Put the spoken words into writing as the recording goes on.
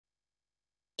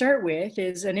start with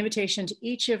is an invitation to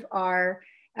each of our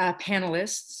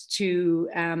panelists to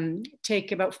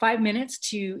take about 5 minutes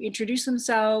to introduce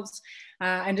themselves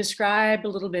and describe a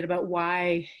little bit about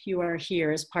why you are here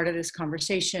as part of this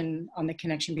conversation on the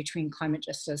connection between climate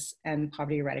justice and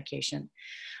poverty eradication.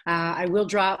 I will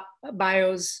drop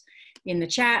bios in the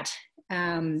chat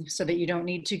so that you don't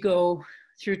need to go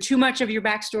through too much of your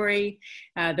backstory,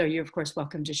 though you're of course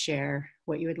welcome to share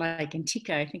what you would like. And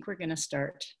Teika, I think we're going to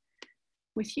start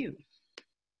with you.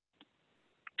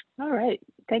 All right,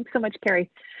 thanks so much, Karri.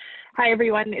 Hi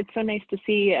everyone, it's so nice to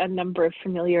see a number of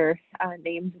familiar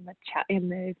names in the chat, in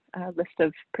the list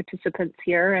of participants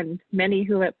here, and many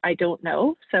who I don't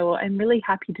know, so I'm really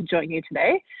happy to join you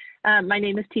today. My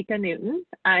name is Teika Newton.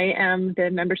 I am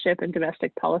the Membership and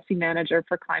Domestic Policy Manager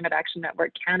for Climate Action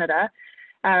Network Canada.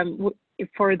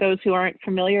 For those who aren't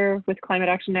familiar with Climate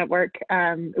Action Network,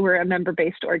 we're a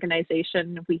member-based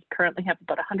organization. We currently have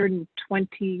about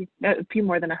 120, a few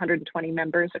more than 120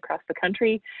 members across the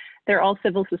country. They're all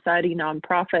civil society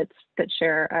nonprofits that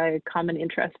share a common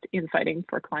interest in fighting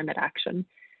for climate action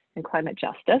and climate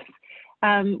justice.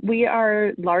 We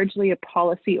are largely a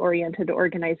policy-oriented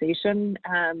organization,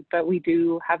 but we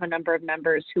do have a number of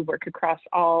members who work across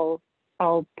all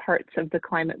parts of the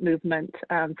climate movement,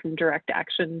 from direct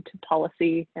action to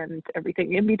policy and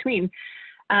everything in between.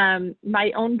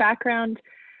 My own background,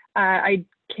 I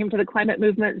came to the climate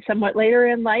movement somewhat later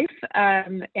in life,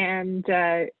 and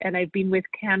I've been with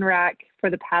CanRAC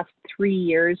for the past 3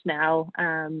 years now.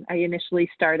 I initially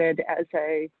started as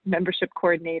a membership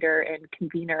coordinator and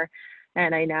convener,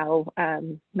 and I now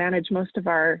manage most of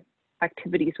our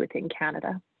activities within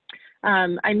Canada.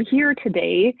 I'm here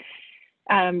today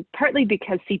partly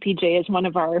because CPJ is one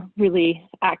of our really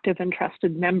active and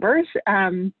trusted members,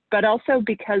 but also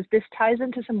because this ties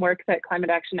into some work that Climate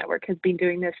Action Network has been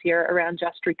doing this year around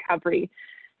just recovery.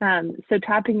 So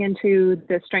tapping into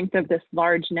the strength of this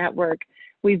large network,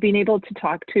 we've been able to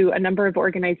talk to a number of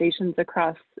organizations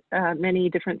across many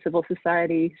different civil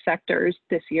society sectors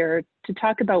this year to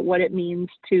talk about what it means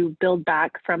to build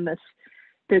back from the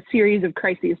series of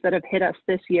crises that have hit us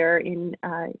this year in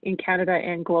Canada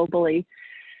and globally.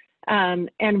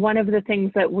 And one of the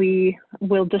things that we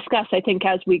will discuss, I think,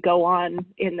 as we go on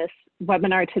in this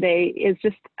webinar today is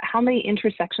just how many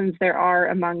intersections there are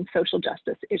among social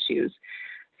justice issues.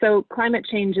 So climate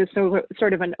change is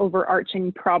sort of an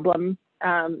overarching problem,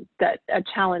 a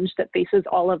challenge that faces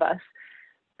all of us.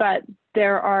 But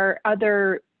there are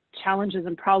other challenges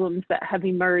and problems that have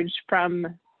emerged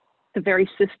from the very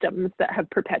systems that have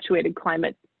perpetuated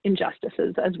climate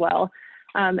injustices as well.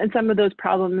 And some of those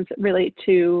problems relate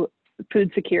to food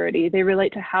security, they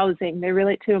relate to housing, they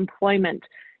relate to employment,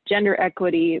 gender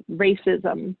equity,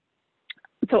 racism.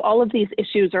 So all of these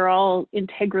issues are all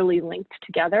integrally linked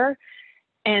together.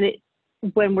 And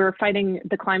when we're fighting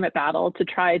the climate battle to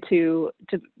try to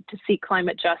seek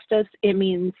climate justice, it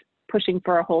means pushing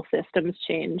for a whole systems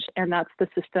change. And that's the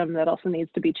system that also needs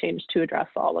to be changed to address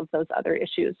all of those other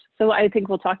issues. So I think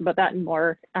we'll talk about that in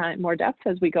more depth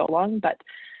as we go along, but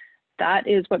that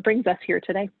is what brings us here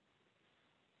today.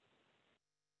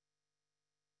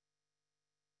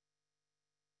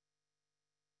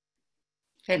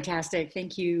 Fantastic.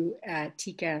 Thank you,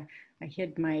 Teika. I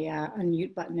hid my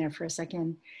unmute button there for a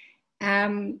second.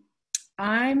 I'm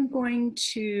going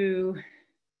to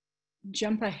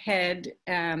jump ahead.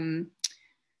 Natalie,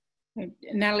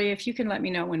 if you can let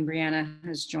me know when Bryanna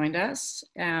has joined us.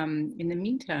 In the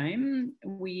meantime,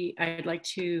 I'd like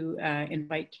to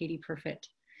invite Katie Perfitt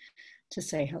to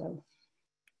say hello.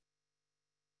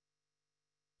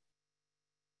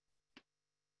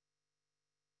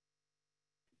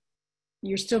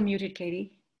 You're still muted,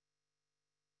 Katie.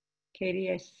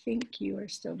 Katie, I think you are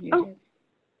still muted. Oh.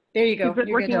 There you go. Is it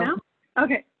working now?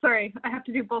 Okay, sorry. I have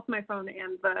to do both my phone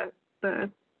and the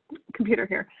computer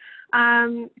here.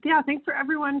 Yeah, thanks for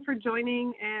everyone for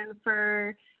joining and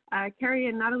for Karri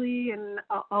and Natalie and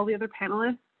all the other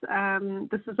panelists.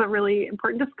 This is a really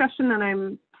important discussion and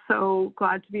I'm so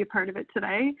glad to be a part of it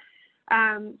today.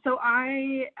 So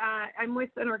I'm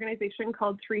with an organization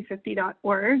called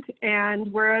 350.org,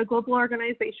 and we're a global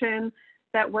organization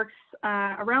that works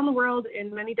around the world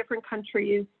in many different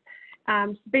countries,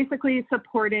 basically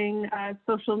supporting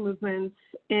social movements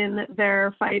in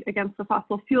their fight against the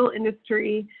fossil fuel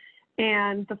industry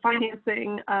and the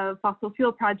financing of fossil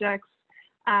fuel projects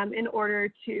in order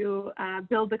to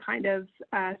build the kind of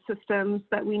systems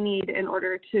that we need in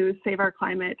order to save our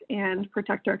climate and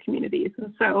protect our communities.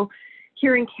 And so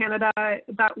here in Canada,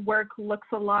 that work looks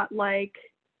a lot like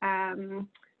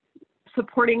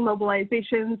supporting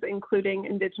mobilizations, including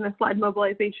Indigenous-led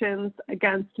mobilizations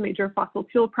against major fossil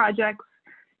fuel projects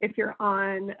If you're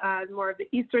on more of the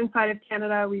eastern side of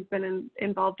Canada, we've been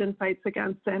involved in fights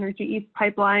against the Energy East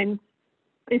pipeline.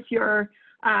 If you're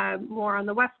more on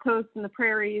the west coast and the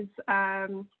prairies,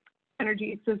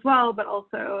 Energy East as well, but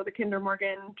also the Kinder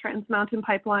Morgan Trans Mountain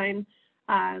pipeline,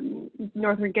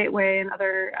 Northern Gateway, and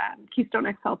other Keystone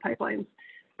XL pipelines.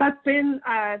 That's been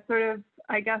sort of,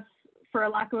 I guess, for a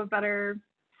lack of a better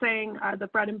saying, the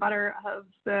bread and butter of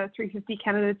the 350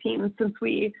 Canada team since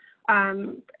we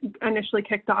initially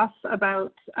kicked off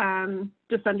about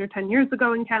just under 10 years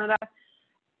ago in Canada.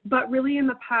 But really in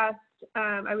the past,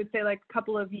 I would say like a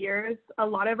couple of years, a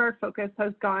lot of our focus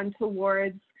has gone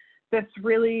towards this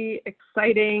really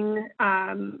exciting,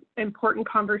 important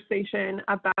conversation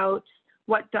about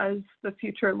what does the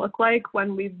future look like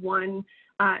when we've won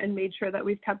and made sure that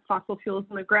we've kept fossil fuels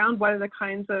in the ground. What are the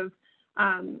kinds of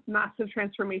massive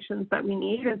transformations that we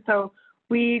need? And so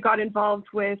we got involved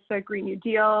with the Green New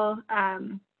Deal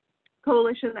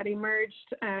coalition that emerged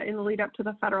in the lead up to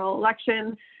the federal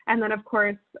election. And then, of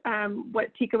course,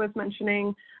 what Teika was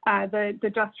mentioning,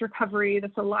 the Just Recovery,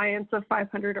 this alliance of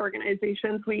 500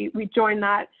 organizations, we joined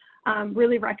that,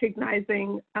 really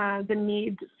recognizing the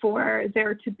need for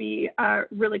there to be a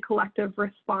really collective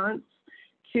response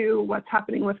to what's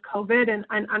happening with COVID,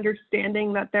 and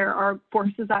understanding that there are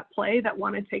forces at play that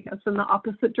want to take us in the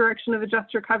opposite direction of a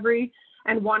just recovery,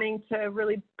 and wanting to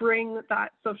really bring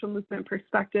that social movement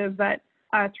perspective that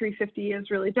 350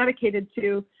 is really dedicated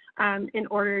to in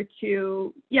order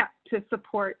to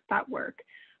support that work.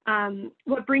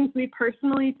 What brings me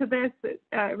personally to this,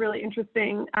 really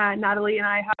interesting, Natalie and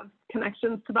I have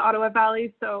connections to the Ottawa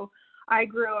Valley. So I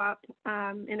grew up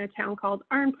in a town called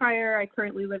Arnprior. I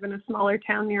currently live in a smaller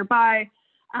town nearby.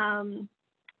 And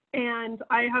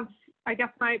I guess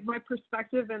my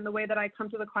perspective and the way that I come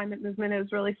to the climate movement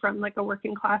is really from like a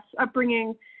working class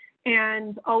upbringing,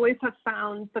 and always have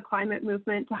found the climate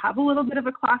movement to have a little bit of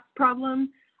a class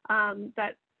problem.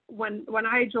 That when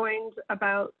I joined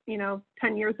about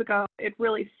 10 years ago, it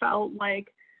really felt like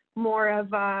more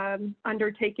of an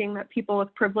undertaking that people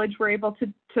with privilege were able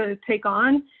to take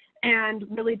on, and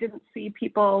really didn't see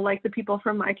people like the people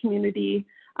from my community,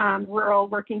 rural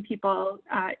working people,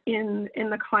 in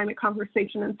the climate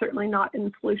conversation, and certainly not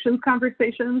in solutions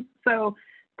conversations. So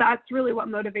that's really what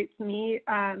motivates me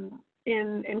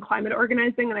in climate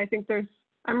organizing. And I think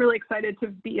I'm really excited to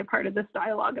be a part of this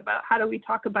dialogue about how do we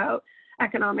talk about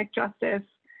economic justice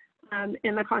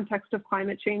in the context of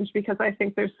climate change, because I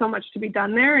think there's so much to be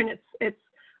done there, and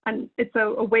it's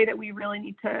a way that we really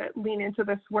need to lean into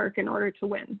this work in order to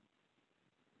win.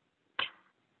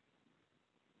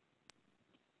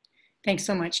 Thanks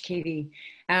so much, Katie.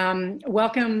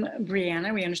 Welcome,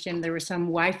 Bryanna. We understand there were some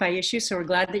Wi-Fi issues, so we're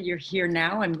glad that you're here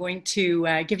now. I'm going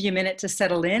to give you a minute to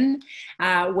settle in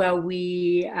while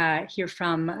we hear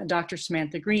from Dr.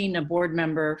 Samantha Green, a board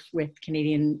member with the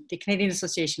Canadian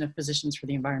Association of Physicians for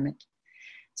the Environment.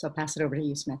 So I'll pass it over to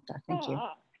you, Samantha. Thank you.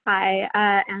 Hi,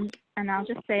 and I'll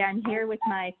just say I'm here with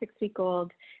my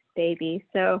 6-week-old baby.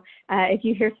 So if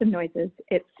you hear some noises,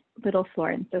 it's little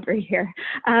Florence over here.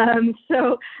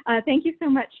 So thank you so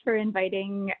much for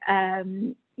inviting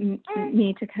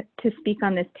me to speak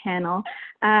on this panel.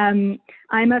 I'm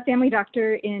a family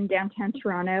doctor in downtown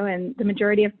Toronto, and the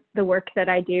majority of the work that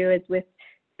I do is with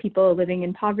people living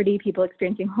in poverty, people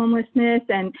experiencing homelessness,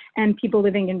 and people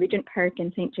living in Regent Park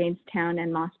and St. Jamestown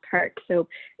and Moss Park. So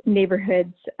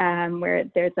neighborhoods where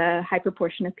there's a high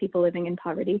proportion of people living in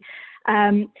poverty.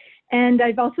 And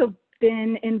I've also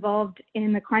been involved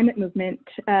in the climate movement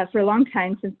for a long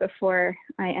time, since before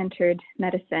I entered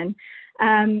medicine.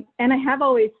 And I have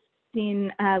always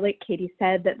seen, like Katie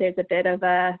said, that there's a bit of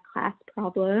a class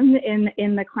problem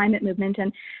in the climate movement.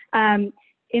 And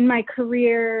in my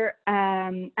career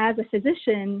as a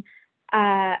physician,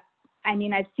 I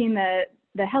mean, I've seen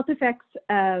the health effects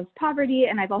of poverty,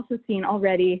 and I've also seen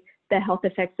already the health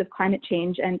effects of climate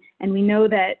change. And we know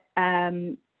that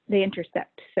they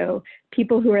intersect. So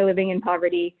people who are living in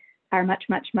poverty are much,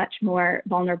 much, much more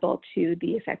vulnerable to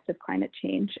the effects of climate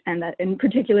change, and that in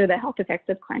particular, the health effects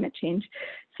of climate change.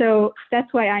 So that's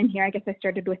why I'm here. I guess I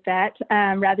started with that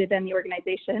rather than the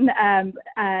organization.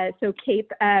 So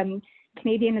CAPE,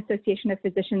 Canadian Association of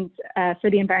Physicians for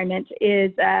the Environment,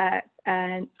 is a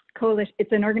coalition.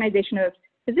 It's an organization of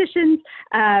physicians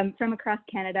from across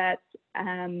Canada,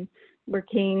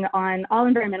 working on all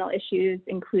environmental issues,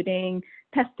 including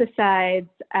pesticides,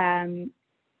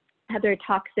 other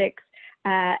toxics,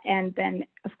 and then,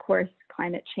 of course,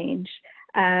 climate change.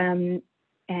 And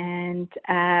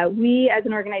we, as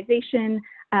an organization,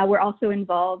 we're also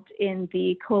involved in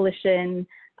the coalition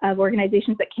of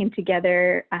organizations that came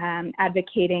together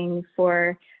advocating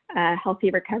for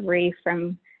healthy recovery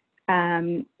from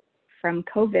from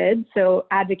COVID. So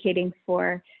advocating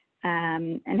for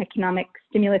an economic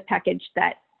stimulus package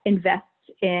that invests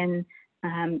in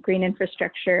green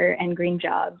infrastructure and green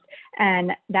jobs.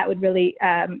 And that would really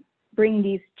bring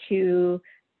these two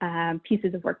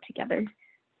pieces of work together.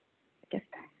 I guess.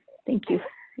 Thank you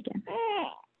again.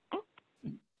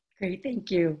 Great, thank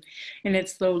you. And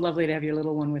it's so lovely to have your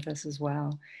little one with us as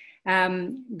well.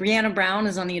 Bryanna Brown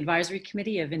is on the advisory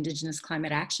committee of Indigenous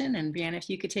Climate Action. And Bryanna, if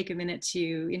you could take a minute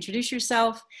to introduce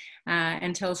yourself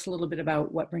and tell us a little bit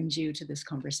about what brings you to this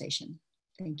conversation.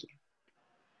 Thank you.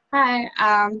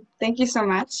 Hi, thank you so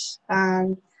much.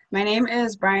 My name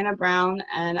is Bryanna Brown,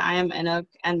 and I am Inuk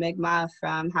and Mi'kmaq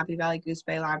from Happy Valley Goose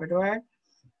Bay, Labrador.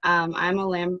 I'm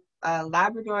a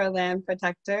Labrador land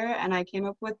protector, and I came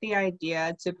up with the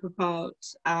idea to promote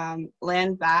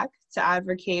land back, to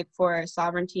advocate for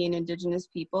sovereignty in Indigenous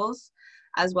peoples,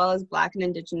 as well as Black and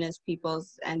Indigenous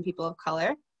peoples and people of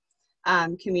color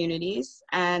communities,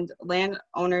 and land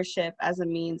ownership as a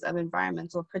means of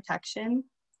environmental protection.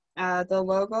 The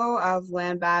logo of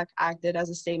Land Back acted as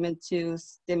a statement to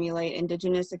stimulate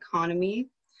Indigenous economy,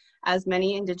 as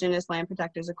many Indigenous land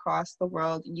protectors across the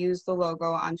world use the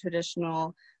logo on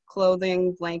traditional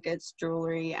clothing, blankets,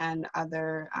 jewelry, and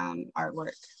other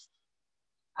artwork.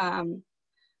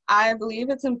 I believe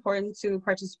it's important to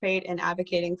participate in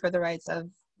advocating for the rights of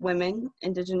women,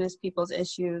 Indigenous peoples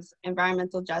issues,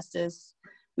 environmental justice,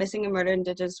 missing and murdered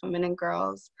Indigenous women and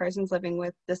girls, persons living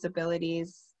with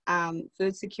disabilities,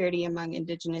 food security among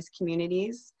Indigenous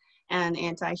communities, and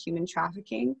anti-human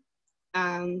trafficking.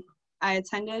 I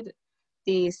attended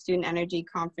the student energy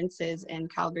conferences in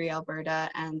Calgary, Alberta,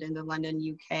 and in the London,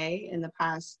 UK in the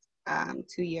past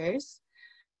 2 years,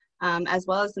 as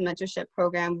well as the mentorship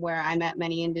program where I met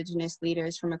many Indigenous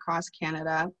leaders from across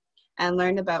Canada and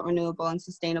learned about renewable and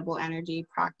sustainable energy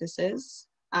practices.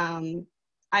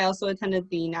 I also attended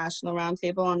the National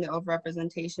Roundtable on the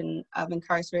Overrepresentation of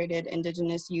Incarcerated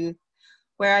Indigenous Youth,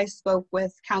 where I spoke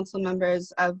with council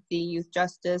members of the Youth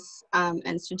Justice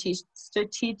and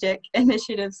Strategic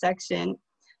Initiative section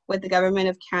with the Government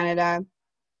of Canada,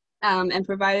 and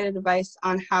provided advice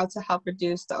on how to help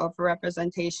reduce the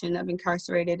overrepresentation of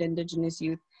incarcerated Indigenous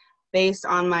youth based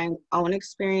on my own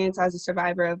experience as a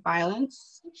survivor of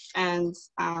violence. And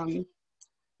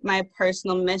my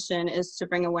personal mission is to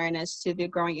bring awareness to the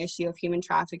growing issue of human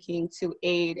trafficking to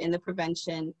aid in the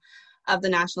prevention of the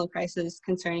national crisis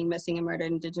concerning missing and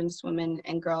murdered Indigenous women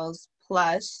and girls,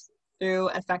 plus through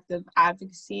effective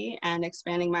advocacy and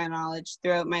expanding my knowledge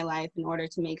throughout my life in order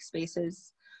to make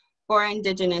spaces for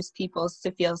Indigenous peoples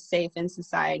to feel safe in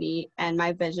society. And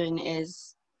my vision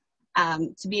is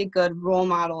to be a good role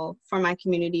model for my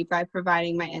community by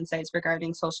providing my insights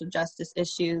regarding social justice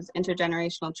issues,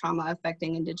 intergenerational trauma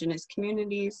affecting Indigenous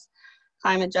communities,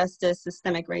 climate justice,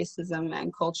 systemic racism,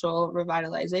 and cultural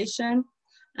revitalization.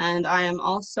 And I am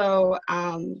also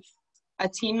a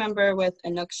team member with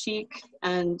Inuk Chic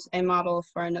and a model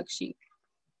for Inuk Chic.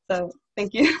 So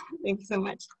thank you. Thank you so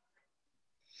much.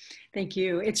 Thank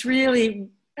you. It's really,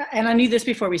 and I knew this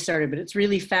before we started, but it's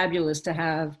really fabulous to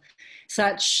have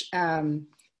such a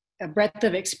breadth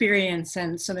of experience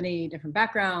and so many different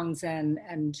backgrounds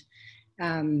and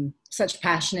such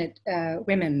passionate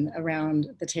women around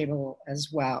the table as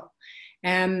well.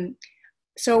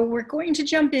 So we're going to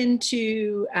jump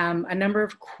into a number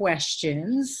of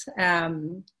questions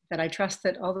that I trust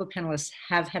that all the panelists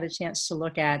have had a chance to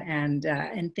look at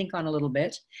and think on a little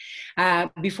bit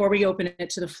before we open it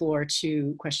to the floor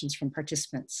to questions from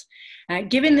participants.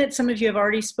 Given that some of you have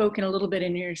already spoken a little bit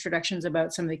in your introductions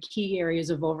about some of the key areas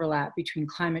of overlap between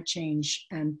climate change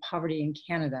and poverty in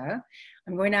Canada,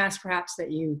 I'm going to ask perhaps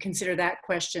that you consider that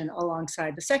question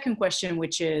alongside the second question,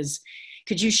 which is,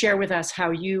 could you share with us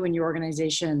how you and your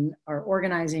organization are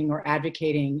organizing or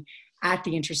advocating at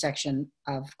the intersection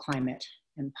of climate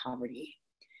and poverty?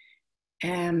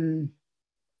 Teika,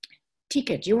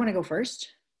 do you want to go first?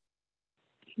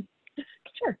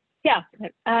 Sure. Yeah.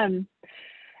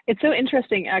 It's so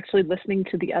interesting actually listening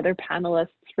to the other panelists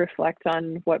reflect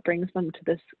on what brings them to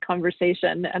this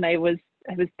conversation. And I was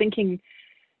thinking,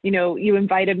 you know, you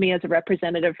invited me as a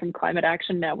representative from Climate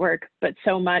Action Network, but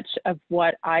so much of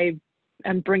what I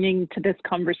am bringing to this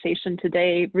conversation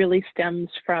today really stems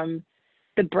from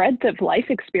the breadth of life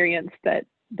experience that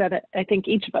I think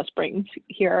each of us brings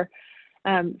here.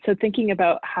 So thinking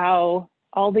about how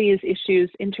all these issues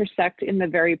intersect in the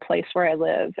very place where I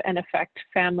live and affect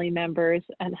family members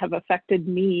and have affected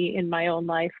me in my own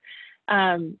life.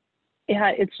 Yeah,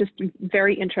 it's just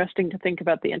very interesting to think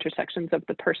about the intersections of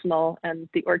the personal and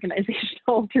the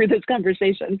organizational through this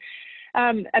conversation.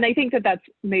 And I think that that's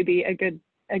maybe a good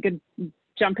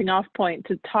jumping off point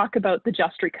to talk about the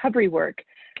just recovery work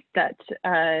that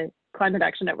Climate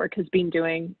Action Network has been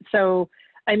doing. So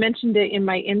I mentioned it in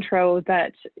my intro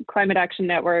that Climate Action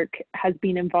Network has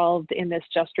been involved in this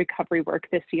just recovery work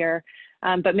this year.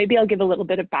 But maybe I'll give a little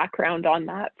bit of background on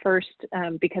that first,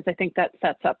 because I think that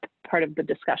sets up part of the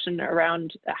discussion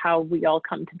around how we all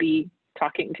come to be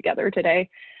talking together today.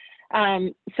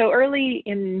 So early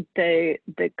in the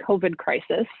COVID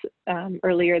crisis,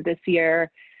 earlier this year,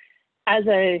 as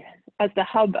the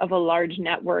hub of a large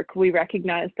network, we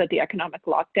recognized that the economic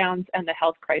lockdowns and the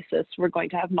health crisis were going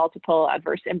to have multiple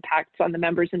adverse impacts on the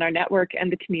members in our network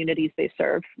and the communities they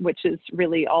serve, which is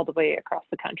really all the way across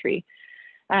the country.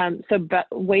 But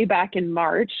way back in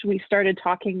March, we started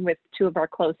talking with two of our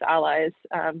close allies,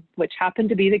 which happened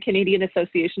to be the Canadian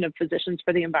Association of Physicians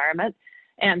for the Environment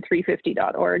and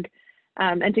 350.org.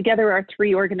 And together our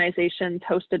three organizations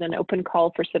hosted an open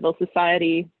call for civil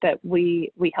society that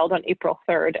we held on April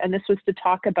 3rd. And this was to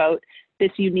talk about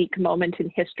this unique moment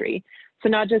in history. So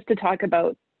not just to talk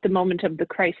about the moment of the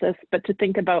crisis, but to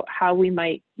think about how we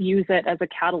might use it as a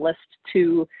catalyst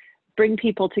to bring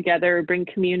people together, bring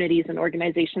communities and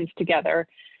organizations together,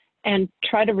 and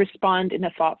try to respond in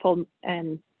a thoughtful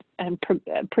and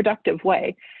productive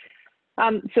way.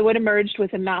 So what emerged was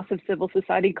a massive civil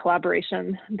society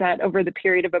collaboration that over the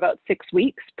period of about 6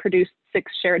 weeks produced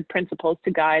 6 shared principles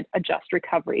to guide a just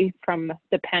recovery from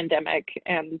the pandemic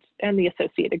and the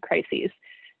associated crises.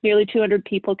 Nearly 200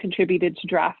 people contributed to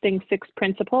drafting 6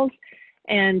 principles,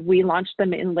 and we launched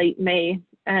them in late May.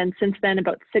 And since then,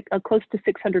 about close to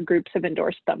 600 groups have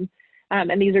endorsed them.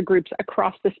 And these are groups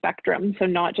across the spectrum, so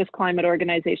not just climate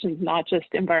organizations, not just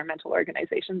environmental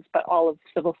organizations, but all of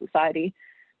civil society.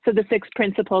 So the 6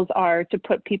 principles are to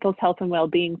put people's health and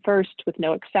well-being first with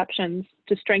no exceptions,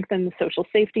 to strengthen the social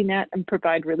safety net and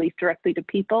provide relief directly to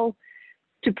people,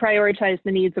 to prioritize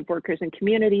the needs of workers and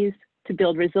communities, to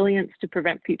build resilience to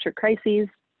prevent future crises,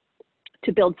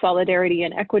 to build solidarity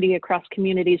and equity across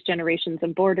communities, generations,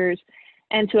 and borders,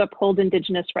 and to uphold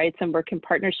Indigenous rights and work in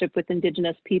partnership with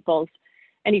Indigenous peoples.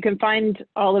 And you can find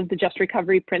all of the Just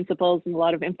Recovery principles and a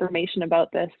lot of information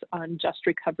about this on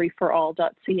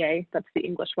justrecoveryforall.ca. That's the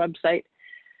English website.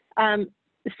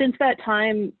 Since that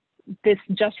time, this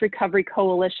Just Recovery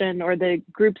Coalition, or the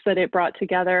groups that it brought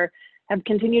together, have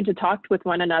continued to talk with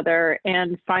one another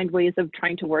and find ways of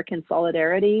trying to work in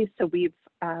solidarity. So we've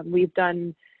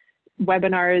done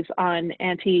webinars on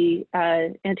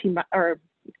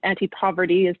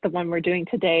anti-poverty is the one we're doing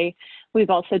today. We've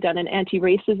also done an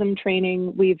anti-racism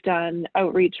training. We've done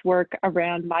outreach work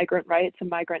around migrant rights and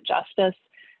migrant justice.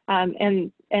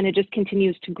 And it just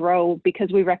continues to grow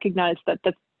because we recognize that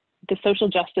the social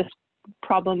justice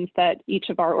problems that each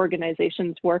of our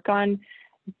organizations work on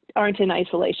aren't in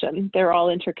isolation. They're all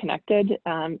interconnected.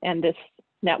 And this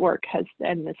network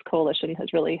and this coalition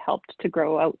has really helped to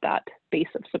grow out that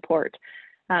base of support.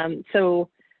 So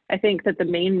I think that the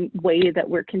main way that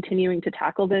we're continuing to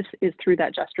tackle this is through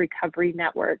that Just Recovery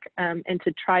Network, and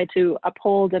to try to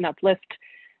uphold and uplift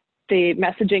the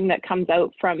messaging that comes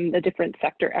out from the different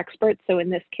sector experts. So in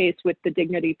this case, with the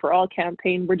Dignity for All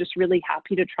campaign, we're just really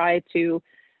happy to try to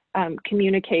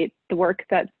communicate the work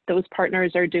that those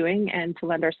partners are doing and to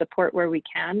lend our support where we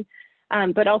can,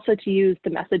 but also to use the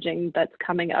messaging that's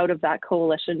coming out of that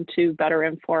coalition to better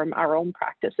inform our own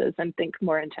practices and think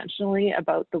more intentionally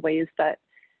about the ways that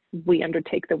we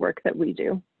undertake the work that we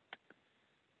do.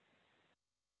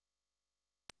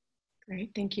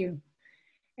 Great, thank you.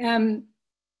 I'm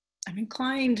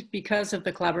inclined, because of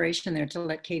the collaboration there, to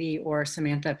let Katie or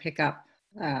Samantha pick up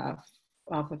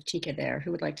off of Teika there.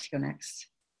 Who would like to go next?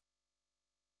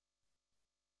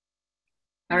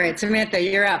 All right, Samantha,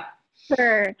 you're up.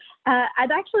 Sure.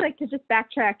 I'd actually like to just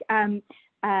backtrack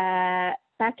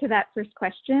back to that first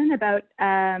question about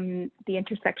the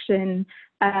intersection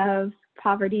of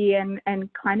poverty and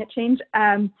climate change.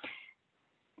 I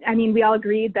mean, we all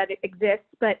agreed that it exists,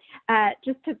 but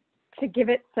just to give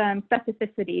it some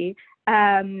specificity,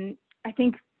 I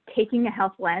think taking a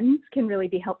health lens can really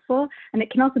be helpful, and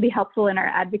it can also be helpful in our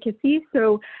advocacy.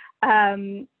 So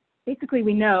basically,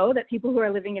 we know that people who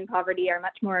are living in poverty are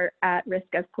much more at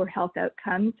risk of poor health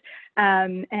outcomes,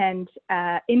 and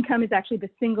income is actually the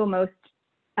single most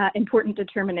important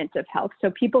determinant of health.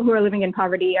 So people who are living in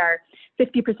poverty are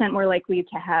 50% more likely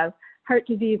to have heart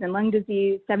disease and lung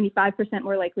disease, 75%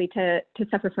 more likely to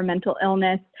suffer from mental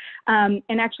illness. And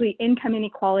actually income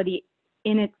inequality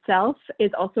in itself is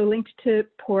also linked to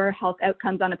poor health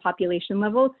outcomes on a population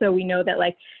level. So we know that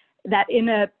that in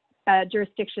a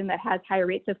jurisdiction that has higher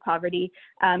rates of poverty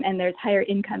and there's higher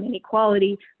income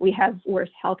inequality, we have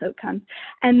worse health outcomes.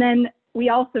 And then we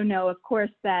also know, of course,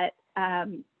 that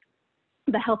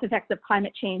the health effects of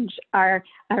climate change are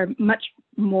much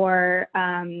more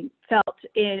felt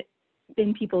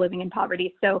in people living in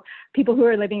poverty. So people who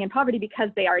are living in poverty, because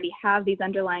they already have these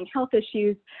underlying health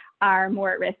issues, are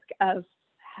more at risk of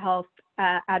health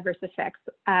adverse effects.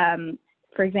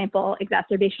 For example,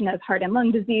 exacerbation of heart and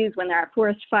lung disease when there are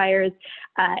forest fires,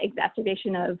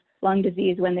 exacerbation of lung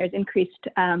disease when there's increased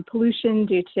pollution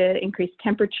due to increased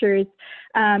temperatures.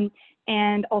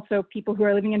 And also people who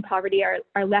are living in poverty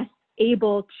are less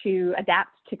able to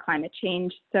adapt to climate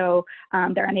change. So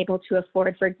they're unable to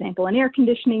afford, for example, an air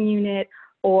conditioning unit,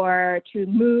 or to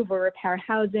move or repair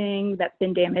housing that's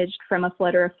been damaged from a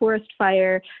flood or a forest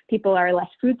fire. People are less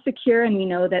food secure, and we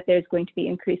know that there's going to be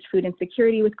increased food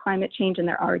insecurity with climate change, and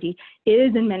there already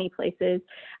is in many places.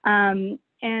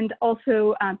 And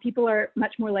also people are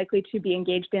much more likely to be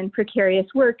engaged in precarious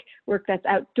work that's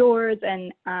outdoors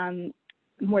and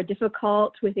more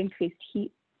difficult with increased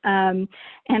heat. And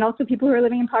also people who are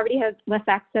living in poverty have less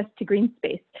access to green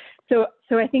space. So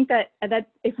I think that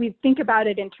if we think about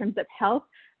it in terms of health,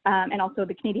 and also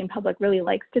the Canadian public really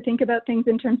likes to think about things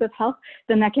in terms of health,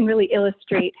 then that can really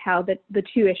illustrate how the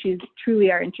two issues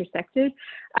truly are intersected.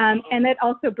 And that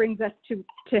also brings us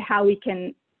to how we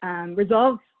can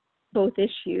resolve both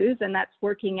issues, and that's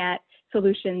working at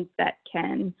solutions that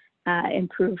can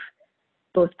improve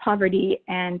both poverty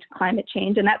and climate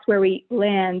change. And that's where we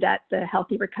land at the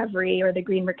healthy recovery or the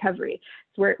green recovery.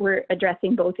 So we're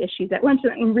addressing both issues at once.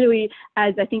 And really,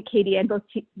 as I think Katie and both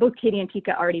Katie and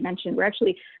Teika already mentioned, we're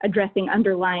actually addressing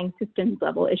underlying systems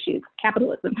level issues,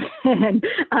 capitalism and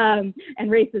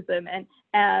racism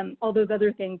and all those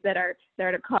other things that are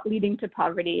leading to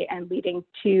poverty and leading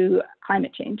to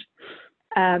climate change.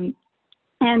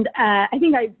 And I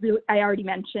think I already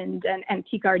mentioned, and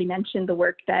Teika already mentioned, the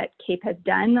work that CAPE has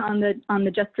done on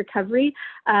the just recovery,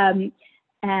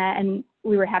 and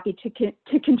we were happy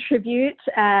to contribute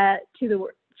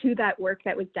to that work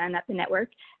that was done at the network.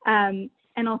 And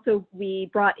also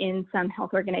we brought in some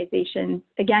health organizations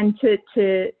again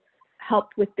to help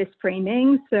with this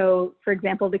framing. So, for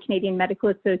example, the Canadian Medical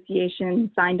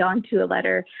Association signed on to a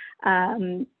letter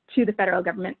to the federal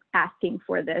government asking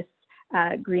for this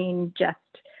green, just,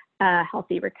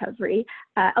 healthy recovery,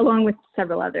 along with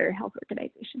several other health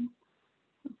organizations.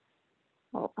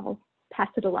 I'll pass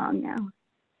it along now.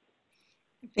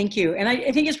 Thank you. And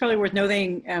I think it's probably worth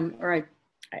noting, I'm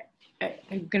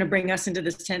going to bring us into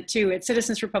this tent too. At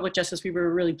Citizens for Public Justice, we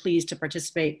were really pleased to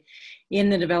participate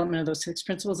in the development of those 6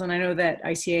 principles. And I know that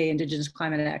ICA, Indigenous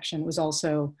Climate Action, was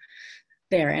also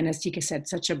there. And as Teika said,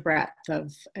 such a breadth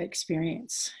of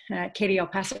experience. Katie, I'll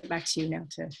pass it back to you now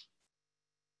to.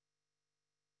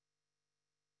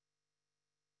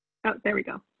 Oh, there we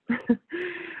go.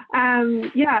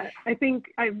 Yeah, I think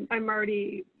I'm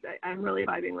really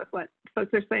vibing with what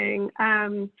folks are saying.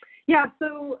 Yeah,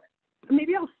 so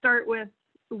maybe I'll start with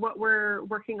what we're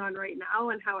working on right now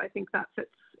and how I think that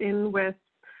fits in with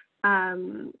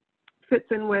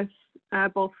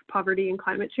both poverty and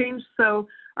climate change. So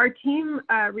our team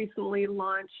recently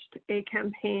launched a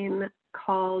campaign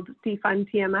called Defund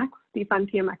TMX,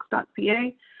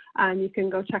 defundtmx.ca. You can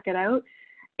go check it out.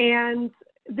 And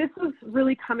this was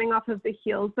really coming off of the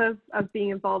heels of being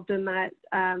involved in that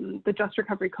the Just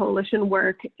Recovery Coalition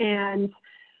work. And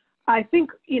I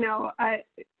think,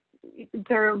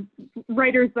 there are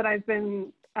writers that I've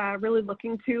been really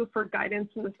looking to for guidance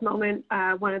in this moment.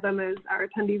 One of them is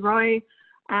Aratendi Roy.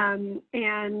 And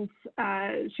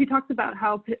she talks about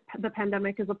how the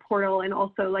pandemic is a portal, and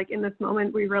also, like, in this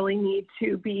moment, we really need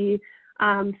to be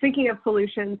thinking of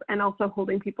solutions and also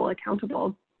holding people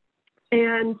accountable.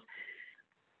 And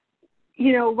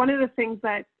one of the things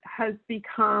that has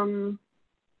become,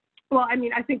 well, I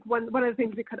mean, I think one of the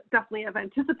things we could definitely have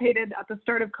anticipated at the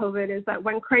start of COVID is that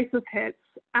when crisis hits,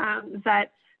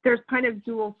 that there's kind of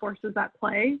dual forces at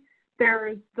play.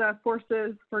 There's the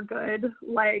forces for good,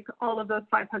 like all of those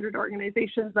 500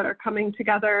 organizations that are coming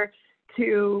together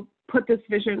to put this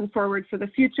vision forward for the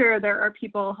future. There are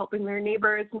people helping their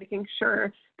neighbors, making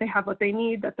sure they have what they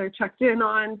need, that they're checked in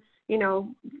on.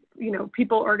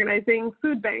 People organizing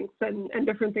food banks and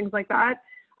different things like that.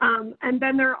 And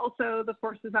then there are also the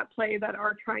forces at play that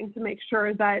are trying to make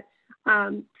sure that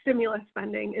stimulus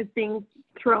spending is being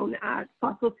thrown at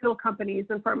fossil fuel companies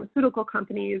and pharmaceutical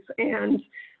companies, and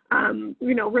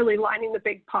really lining the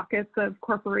big pockets of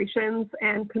corporations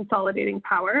and consolidating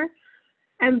power.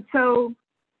 And so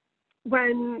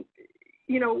when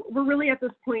we're really at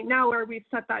this point now where we've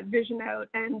set that vision out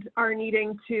and are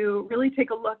needing to really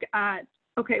take a look at,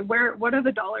 okay, what are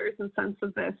the dollars and cents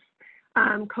of this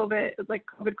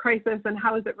COVID crisis, and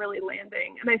how is it really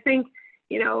landing? And I think,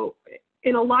 in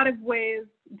a lot of ways,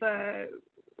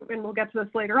 and we'll get to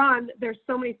this later on, there's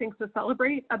so many things to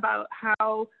celebrate about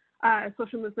how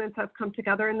social movements have come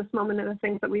together in this moment and the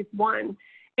things that we've won.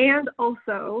 And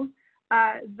also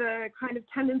the kind of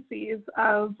tendencies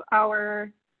of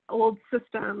our old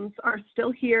systems are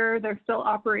still here, they're still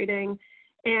operating.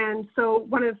 And so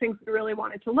one of the things we really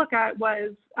wanted to look at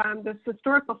was this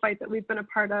historical fight that we've been a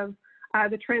part of,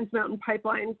 the Trans Mountain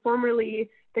Pipeline, formerly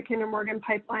the Kinder Morgan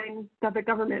pipeline that the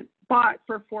government bought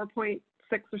for $4.6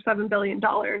 or $7 billion.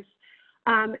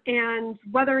 And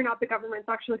whether or not the government's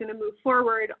actually going to move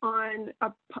forward on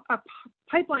a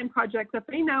pipeline project that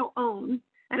they now own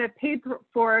and have paid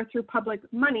for through public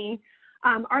money,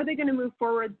 are they going to move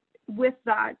forward with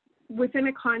that within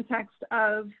a context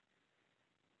of,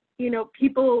 you know,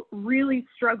 people really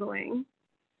struggling,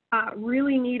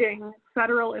 really needing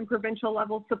federal and provincial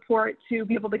level support to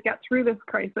be able to get through this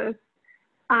crisis?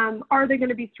 Are they going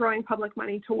to be throwing public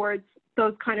money towards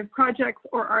those kind of projects,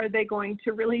 or are they going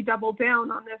to really double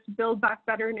down on this Build Back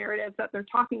Better narrative that they're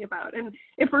talking about? And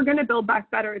if we're going to build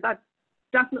back better, that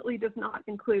definitely does not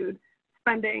include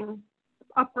spending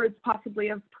upwards possibly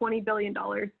of $20 billion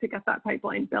to get that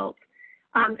pipeline built.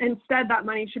 Instead, that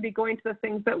money should be going to the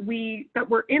things that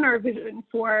were in our vision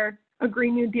for a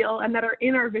Green New Deal and that are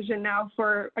in our vision now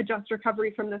for a just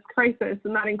recovery from this crisis.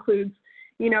 And that includes,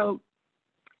 you know,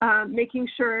 making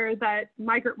sure that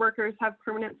migrant workers have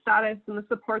permanent status and the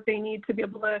support they need to be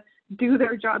able to do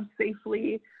their jobs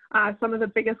safely. Some of the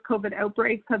biggest COVID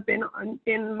outbreaks have been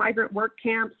in migrant work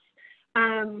camps.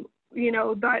 You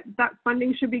know, that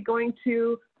funding should be going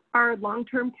to our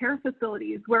long-term care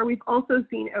facilities where we've also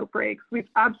seen outbreaks. We've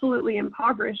absolutely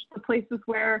impoverished the places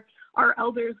where our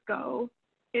elders go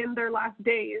in their last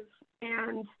days.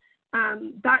 And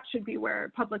that should be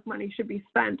where public money should be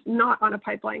spent, not on a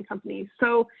pipeline company.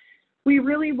 So we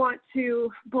really want to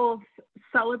both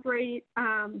celebrate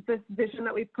this vision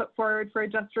that we've put forward for a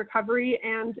just recovery,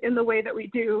 and in the way that we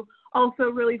do, also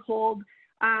really hold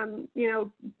you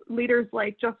know, leaders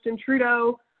like Justin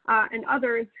Trudeau and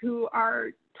others who are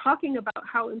talking about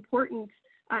how important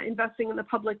investing in the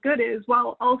public good is,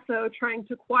 while also trying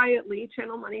to quietly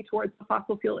channel money towards the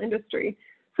fossil fuel industry.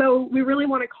 So we really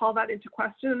want to call that into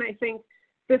question. And I think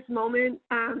this moment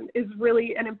is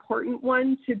really an important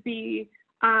one to be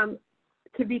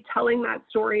telling that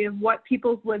story of what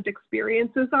people's lived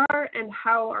experiences are and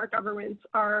how our governments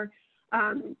are,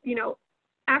 you know,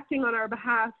 acting on our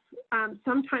behalf,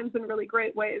 sometimes in really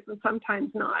great ways and sometimes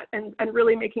not, and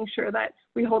really making sure that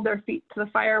we hold their feet to the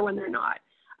fire when they're not.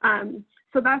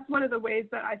 So that's one of the ways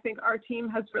that I think our team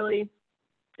has really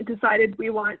decided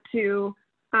we want to,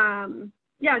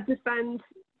 defend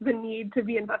the need to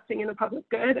be investing in the public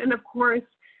good. And of course,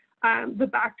 the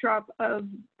backdrop of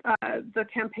the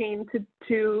campaign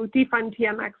to defund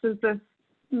TMX is this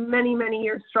many, many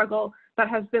year struggle that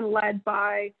has been led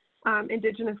by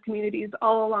Indigenous communities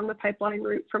all along the pipeline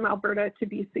route from Alberta to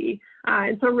BC.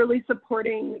 And so really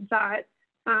supporting that,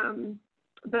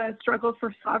 the struggle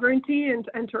for sovereignty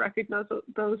and to recognize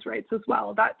those rights as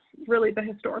well. That's really the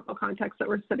historical context that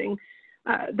we're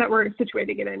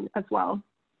situating it in as well.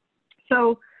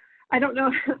 So I don't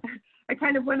know, I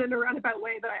kind of went in a roundabout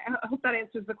way, but I hope that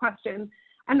answers the question.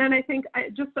 And then I think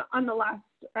just on the last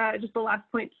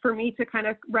point for me to kind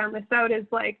of round this out is,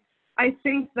 like, I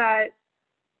think that,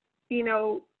 you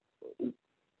know,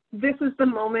 this is the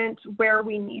moment where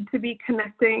we need to be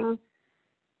connecting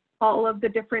all of the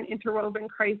different interwoven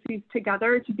crises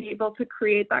together to be able to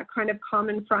create that kind of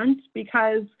common front,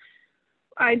 because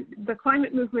the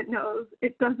climate movement knows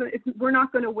we're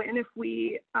not going to win if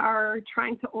we are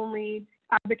trying to only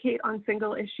advocate on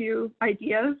single issue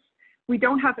ideas. We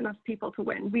don't have enough people to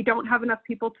win. We don't have enough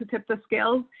people to tip the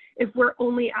scales if we're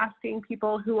only asking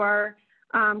people who are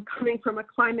coming from a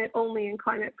climate only and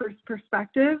climate first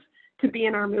perspective to be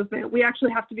in our movement. We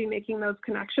actually have to be making those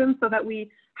connections so that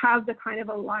we have the kind of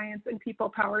alliance and people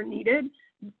power needed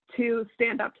to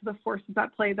stand up to the forces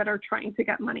at play that are trying to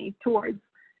get money towards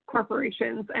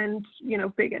corporations and, you know,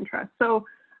 big interests. So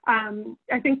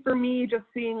I think for me, just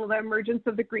seeing the emergence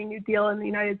of the Green New Deal in the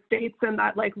United States and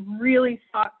that, like, really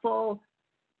thoughtful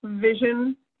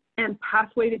vision and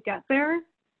pathway to get there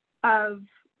of,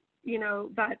 you know,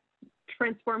 that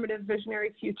transformative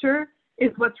visionary future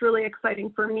is what's really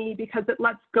exciting for me, because it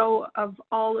lets go of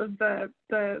all of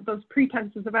those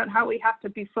pretenses about how we have to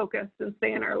be focused and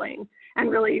stay in our lane,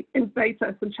 and really invites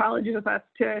us and challenges us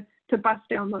to bust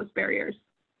down those barriers.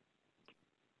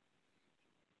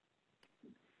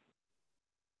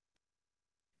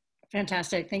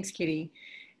 Fantastic. Thanks, Kitty.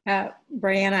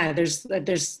 Bryanna,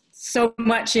 there's so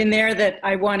much in there that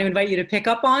I want to invite you to pick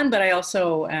up on, but I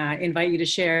also invite you to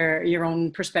share your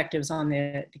own perspectives on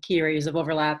the key areas of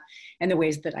overlap and the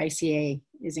ways that ICA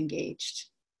is engaged.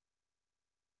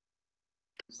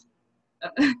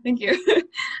 Thank you.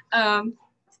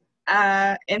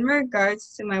 In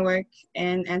regards to my work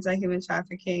in anti-human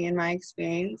trafficking and my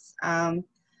experience,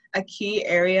 a key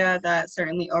area that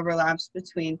certainly overlaps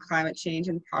between climate change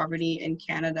and poverty in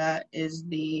Canada is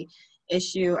the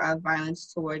issue of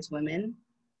violence towards women.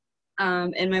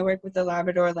 In my work with the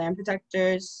Labrador Land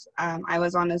Protectors, I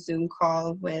was on a Zoom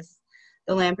call with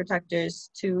the Land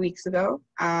Protectors 2 weeks ago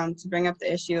to bring up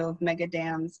the issue of mega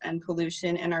dams and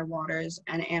pollution in our waters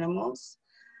and animals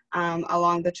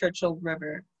along the Churchill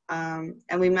River.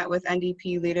 And we met with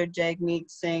NDP leader Jagmeet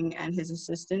Singh and his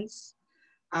assistants.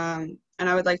 And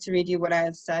I would like to read you what I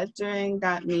had said during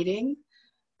that meeting.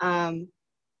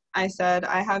 I said,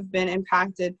 I have been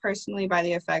impacted personally by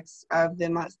the effects of the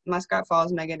Muskrat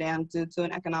Falls mega dam due to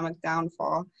an economic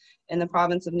downfall in the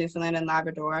province of Newfoundland and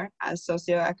Labrador, as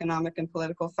socio-economic and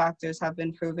political factors have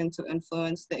been proven to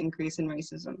influence the increase in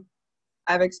racism.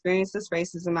 I've experienced this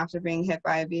racism after being hit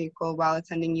by a vehicle while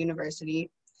attending university.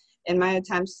 In my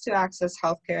attempts to access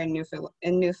healthcare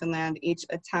in Newfoundland, each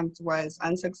attempt was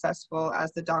unsuccessful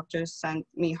as the doctors sent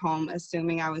me home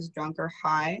assuming I was drunk or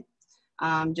high,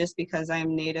 just because I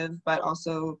am Native, but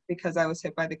also because I was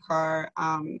hit by the car.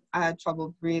 I had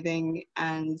trouble breathing,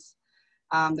 and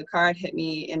the car had hit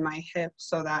me in my hip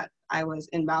so that I was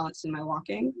imbalanced in my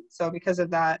walking. So because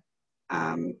of that,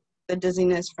 the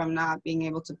dizziness from not being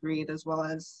able to breathe, as well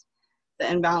as the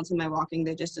imbalance in my walking,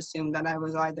 they just assumed that I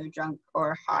was either drunk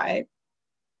or high.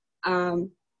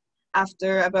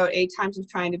 After about 8 times of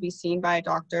trying to be seen by a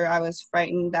doctor, I was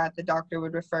frightened that the doctor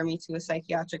would refer me to a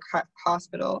psychiatric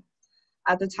hospital.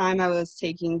 At the time, I was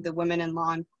taking the Women and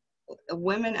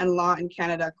Law in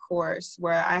Canada course,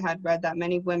 where I had read that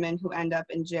many women who end up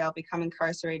in jail become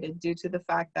incarcerated due to the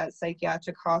fact that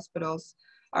psychiatric hospitals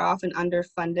are often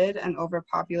underfunded and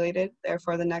overpopulated.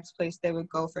 Therefore, the next place they would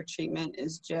go for treatment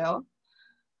is jail.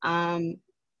 And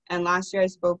last year I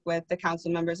spoke with the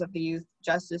council members of the Youth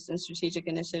Justice and Strategic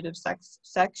Initiative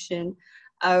section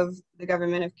of the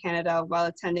Government of Canada while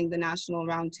attending the National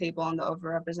Roundtable on the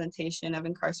overrepresentation of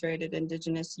incarcerated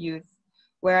Indigenous youth,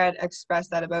 where I'd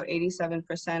expressed that about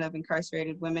 87% of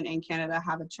incarcerated women in Canada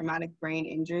have a traumatic brain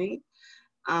injury.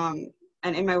 And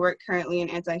in my work currently in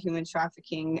anti-human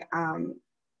trafficking and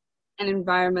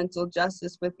environmental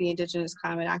justice with the Indigenous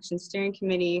Climate Action Steering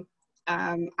Committee,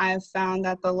 I have found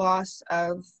that the loss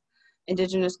of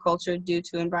Indigenous culture due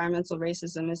to environmental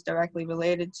racism is directly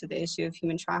related to the issue of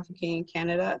human trafficking in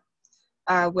Canada,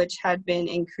 which had been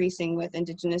increasing with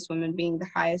Indigenous women being the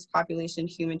highest population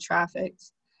human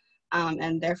trafficked.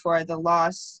 And therefore the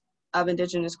loss of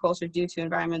Indigenous culture due to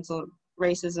environmental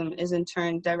racism is in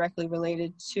turn directly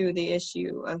related to the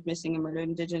issue of missing and murdered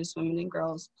Indigenous women and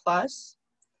girls plus.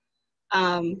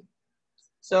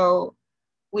 So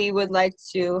we would like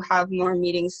to have more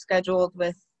meetings scheduled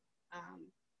with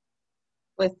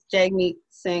Jagmeet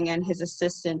Singh and his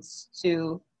assistants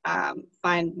to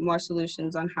find more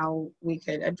solutions on how we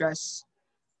could address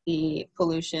the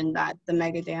pollution that the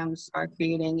mega dams are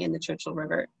creating in the Churchill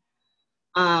River.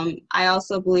 I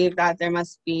also believe that there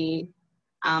must be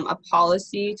a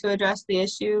policy to address the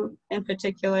issue, in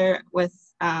particular with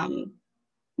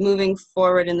moving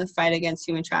forward in the fight against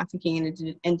human trafficking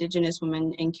in Indigenous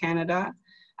women in Canada,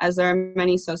 as there are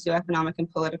many socioeconomic and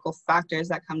political factors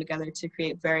that come together to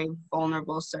create very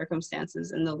vulnerable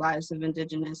circumstances in the lives of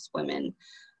Indigenous women,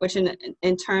 which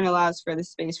in turn allows for the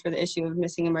space for the issue of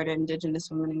missing and murdered Indigenous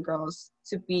women and girls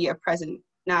to be a present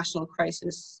national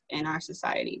crisis in our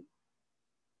society.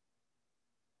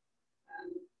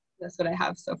 That's what I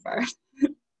have so far.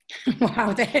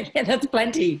 Wow, that's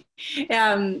plenty.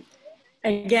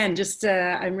 Again, just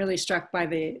I'm really struck by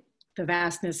the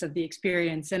vastness of the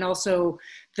experience, and also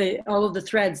all of the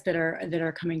threads that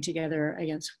are coming together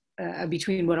against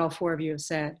between what all 4 of you have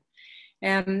said.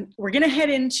 We're going to head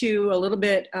into a little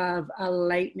bit of a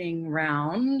lightning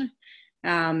round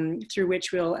through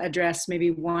which we'll address maybe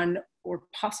 1 or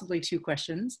possibly 2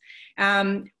 questions.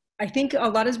 I think a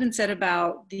lot has been said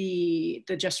about the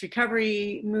just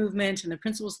recovery movement and the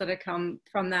principles that have come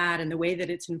from that and the way that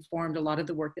it's informed a lot of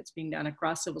the work that's being done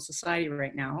across civil society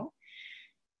right now.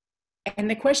 And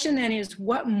the question then is,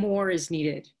 what more is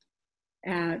needed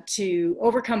to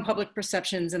overcome public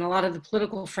perceptions and a lot of the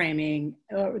political framing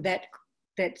that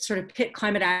sort of pit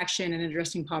climate action and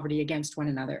addressing poverty against one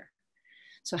another?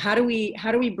 So how do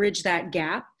we bridge that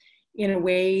gap in a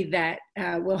way that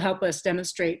will help us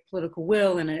demonstrate political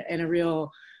will and a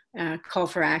real call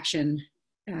for action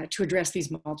to address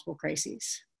these multiple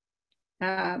crises.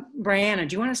 Bryanna,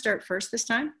 do you want to start first this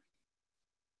time?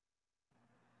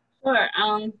 Sure.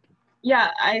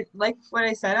 Yeah, I like what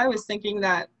I said. I was thinking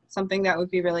that something that would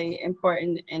be really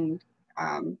important in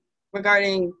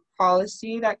regarding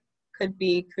policy that could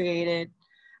be created.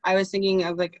 I was thinking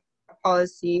of like a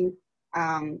policy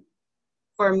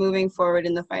for moving forward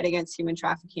in the fight against human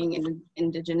trafficking in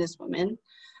Indigenous women.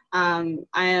 I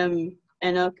am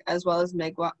Inuk as well as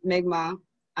Mi'kmaq,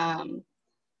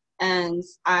 and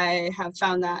I have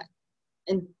found that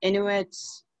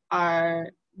Inuits are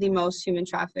the most human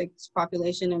trafficked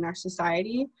population in our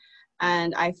society,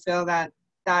 and I feel that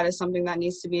that is something that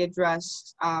needs to be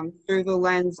addressed through the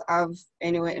lens of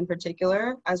Inuit in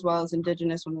particular, as well as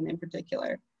Indigenous women in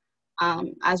particular.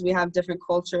 As we have different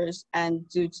cultures, and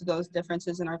due to those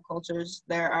differences in our cultures,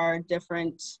 there are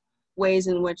different ways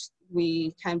in which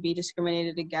we can be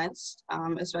discriminated against,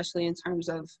 especially in terms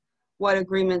of what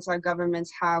agreements our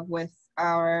governments have with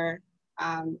the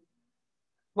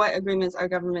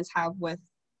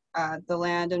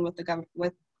land and with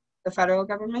the federal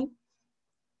government,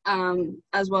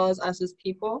 as well as us as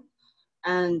people.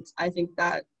 And I think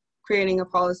that creating a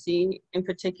policy in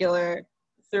particular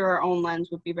through our own lens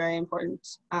would be very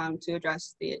important to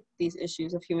address these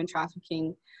issues of human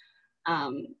trafficking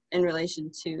in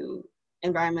relation to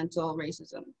environmental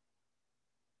racism.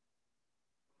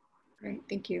 Great,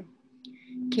 thank you.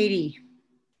 Katie.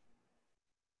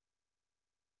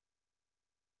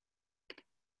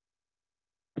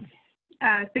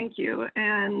 Thank you.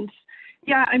 And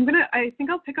yeah, I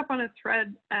think I'll pick up on a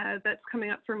thread that's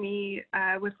coming up for me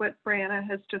with what Bryanna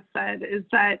has just said, is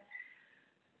that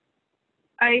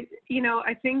I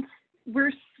think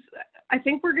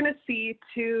we're going to see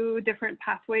two different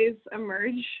pathways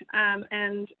emerge,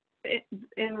 and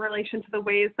in relation to the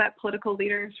ways that political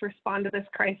leaders respond to this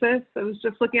crisis. I was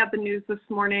just looking at the news this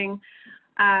morning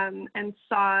and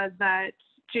saw that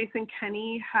Jason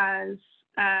Kenney has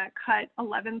cut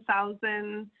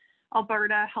 11,000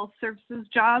 Alberta Health Services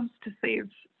jobs to save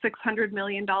 $600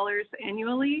 million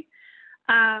annually.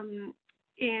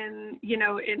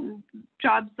 In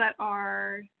jobs that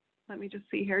are, let me just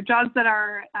see here, jobs that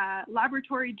are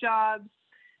laboratory jobs,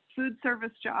 food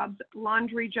service jobs,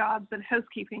 laundry jobs, and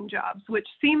housekeeping jobs, which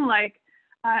seem like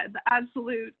the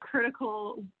absolute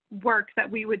critical work that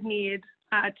we would need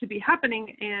to be happening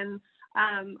in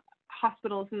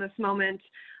hospitals in this moment,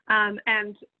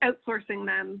 and outsourcing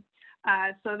them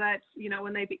so that,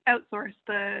 when they be outsourced,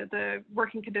 the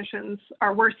working conditions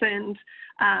are worsened,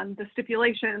 the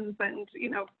stipulations and,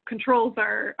 controls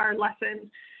are lessened.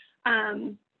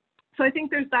 So I think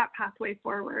there's that pathway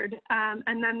forward.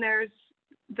 And then there's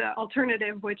the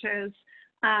alternative, which is,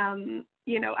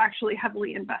 actually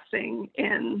heavily investing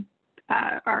in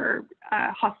our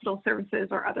hospital services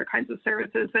or other kinds of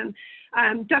services.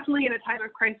 And definitely in a time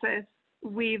of crisis,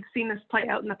 we've seen this play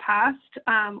out in the past,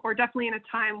 or definitely in a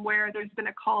time where there's been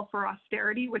a call for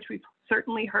austerity, which we've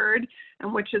certainly heard,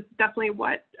 and which is definitely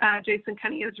what Jason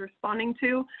Kenney is responding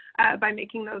to by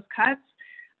making those cuts.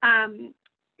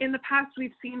 In the past,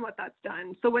 we've seen what that's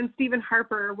done. So when Stephen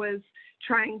Harper was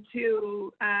trying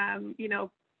to,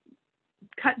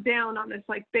 cut down on this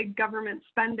like big government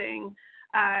spending,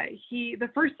 the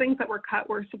first things that were cut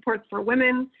were supports for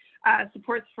women,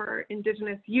 supports for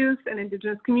Indigenous youth and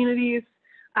Indigenous communities,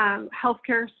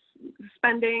 healthcare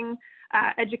spending,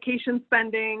 education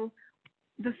spending,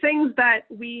 the things that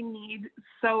we need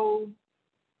so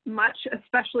much,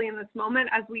 especially in this moment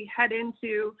as we head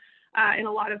into, in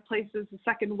a lot of places, the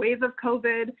second wave of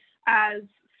COVID, as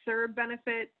CERB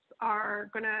benefits are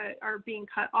being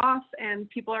cut off, and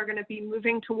people are going to be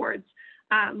moving towards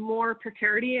more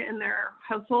precarity in their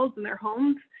households and their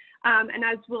homes. And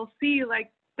as we'll see,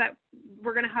 like that,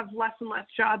 we're going to have less and less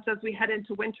jobs as we head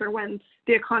into winter, when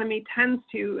the economy tends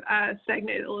to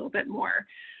stagnate a little bit more.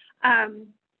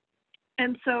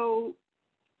 And so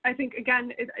I think,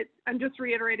 again, I'm just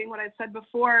reiterating what I've said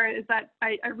before, is that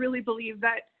I really believe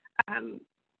that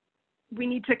we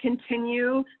need to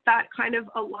continue that kind of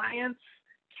alliance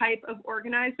type of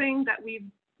organizing that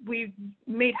we've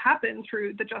made happen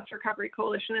through the Just Recovery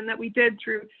Coalition, and that we did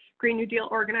through Green New Deal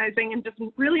organizing, and just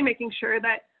really making sure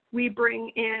that we bring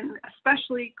in,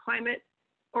 especially climate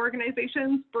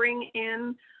organizations, bring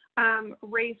in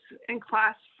race and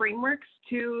class frameworks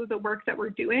to the work that we're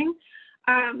doing.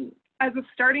 As a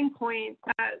starting point,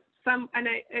 and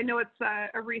I know it's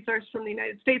a resource from the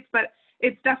United States, but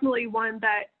it's definitely one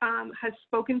that has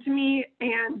spoken to me,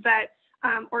 and that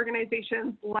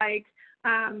organizations like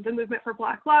the Movement for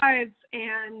Black Lives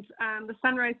and the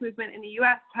Sunrise Movement in the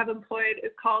US have employed,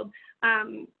 is called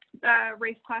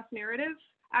race class narrative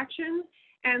action.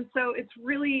 And so it's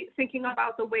really thinking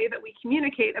about the way that we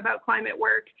communicate about climate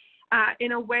work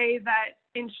in a way that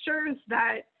ensures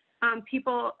that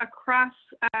people across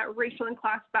racial and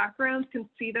class backgrounds can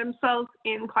see themselves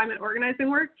in climate organizing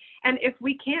work. And if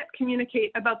we can't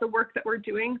communicate about the work that we're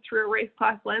doing through a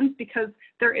race-class lens because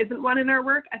there isn't one in our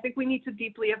work, I think we need to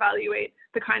deeply evaluate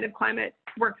the kind of climate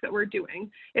work that we're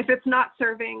doing. If it's not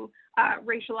serving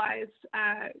racialized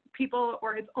people,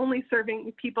 or it's only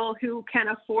serving people who can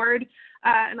afford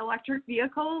an electric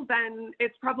vehicle, then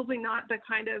it's probably not the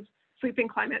kind of sweeping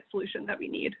climate solution that we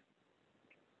need.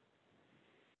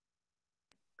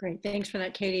 Great, thanks for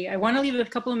that, Katie. I want to leave a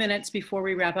couple of minutes before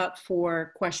we wrap up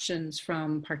for questions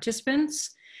from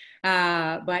participants.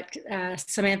 But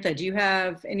Samantha, do you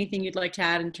have anything you'd like to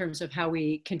add in terms of how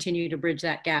we continue to bridge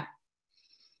that gap?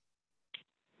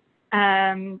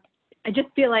 I just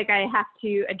feel like I have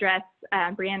to address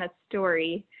Bryanna's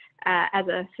story as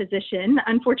a physician.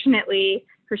 Unfortunately,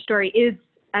 her story is,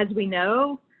 as we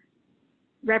know,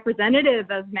 representative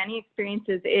of many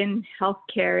experiences in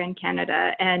healthcare in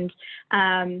Canada. And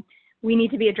we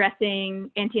need to be addressing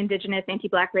anti-Indigenous,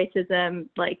 anti-Black racism,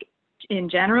 like in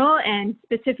general. And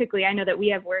specifically, I know that we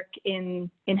have work in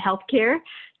healthcare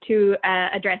to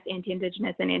address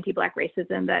anti-Indigenous and anti-Black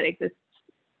racism that exists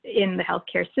in the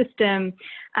healthcare system.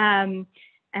 And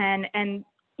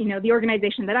you know, the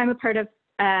organization that I'm a part of,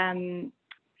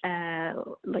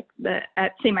 like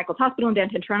at St. Michael's Hospital in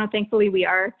downtown Toronto, thankfully we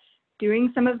are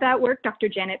doing some of that work. Dr.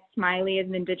 Janet Smiley is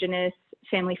an Indigenous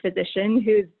family physician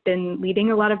who's been leading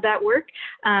a lot of that work.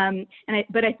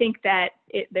 But I think that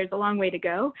there's a long way to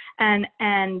go.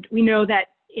 And we know that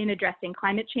in addressing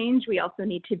climate change, we also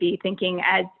need to be thinking,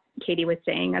 as Katie was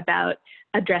saying, about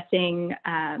addressing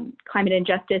climate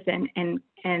injustice and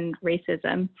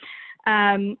racism.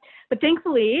 But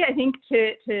thankfully, I think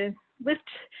to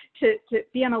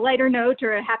be on a lighter note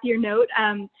or a happier note,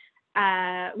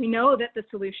 we know that the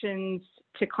solutions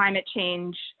to climate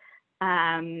change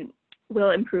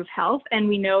will improve health, and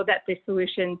we know that the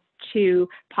solutions to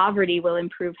poverty will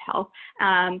improve health.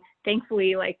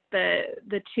 Thankfully, like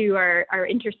the two are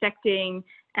intersecting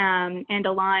and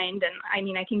aligned. And I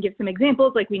mean, I can give some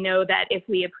examples. Like, we know that if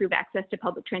we improve access to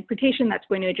public transportation, that's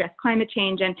going to address climate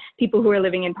change, and people who are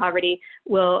living in poverty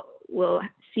will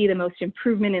see the most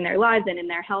improvement in their lives and in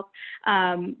their health.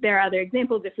 There are other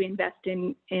examples. If we invest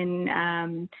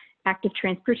in active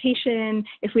transportation,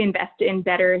 if we invest in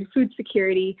better food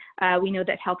security, we know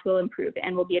that health will improve,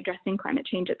 and we'll be addressing climate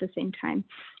change at the same time.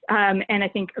 And I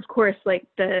think, of course, like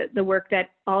the work that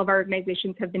all of our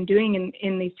organizations have been doing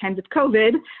in these times of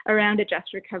COVID around a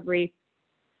just recovery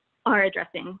are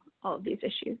addressing all of these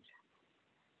issues.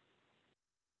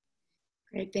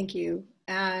 Great, thank you.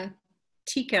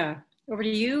 Teika, over to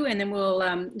you, and then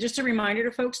we'll, just a reminder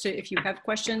to folks to, if you have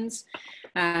questions,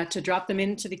 to drop them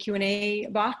into the Q&A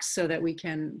box so that we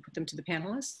can put them to the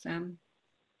panelists.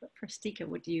 But first, Teika,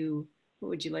 what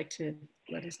would you like to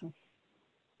let us know?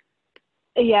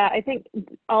 Yeah, I think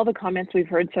all the comments we've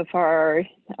heard so far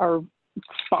are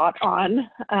spot on.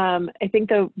 I think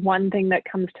the one thing that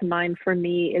comes to mind for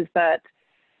me is that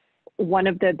one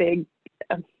of the big,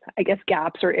 I guess,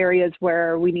 gaps or areas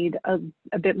where we need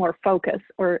a bit more focus,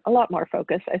 or a lot more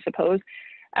focus, I suppose,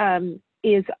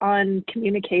 is on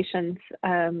communications.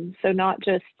 So not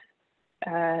just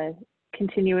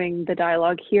continuing the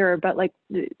dialogue here, but like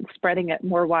spreading it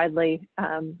more widely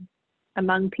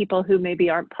among people who maybe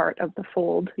aren't part of the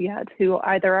fold yet, who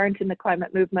either aren't in the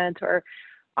climate movement or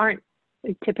aren't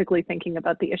typically thinking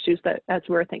about the issues that as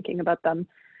we're thinking about them.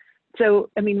 So,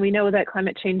 I mean, we know that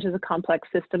climate change is a complex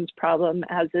systems problem,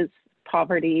 as is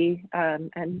poverty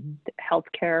and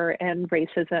healthcare and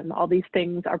racism. All these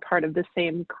things are part of the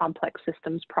same complex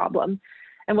systems problem.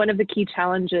 And one of the key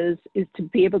challenges is to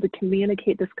be able to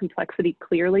communicate this complexity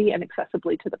clearly and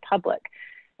accessibly to the public.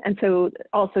 And so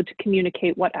also to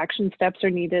communicate what action steps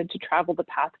are needed to travel the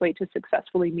pathway to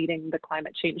successfully meeting the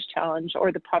climate change challenge,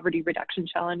 or the poverty reduction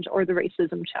challenge, or the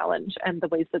racism challenge, and the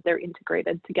ways that they're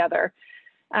integrated together.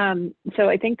 So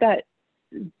I think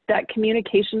that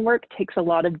communication work takes a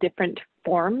lot of different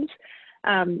forms.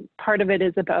 Part of it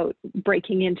is about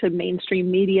breaking into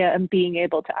mainstream media and being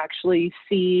able to actually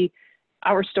see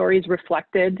our stories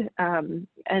reflected, and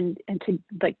to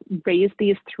like raise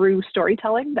these through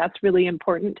storytelling. That's really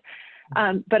important.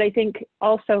 But I think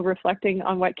also reflecting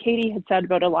on what Katie had said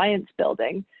about alliance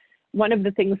building, one of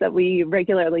the things that we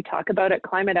regularly talk about at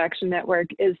Climate Action Network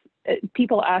is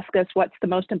people ask us what's the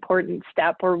most important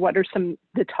step, or what are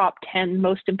the top 10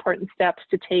 most important steps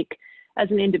to take as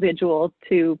an individual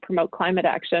to promote climate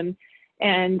action.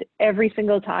 And every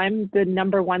single time, the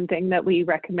number one thing that we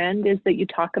recommend is that you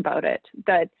talk about it,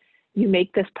 that you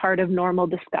make this part of normal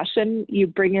discussion. You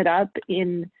bring it up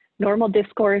in normal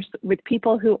discourse with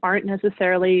people who aren't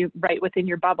necessarily right within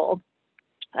your bubble.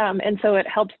 And so it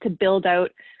helps to build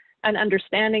out an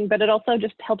understanding, but it also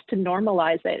just helps to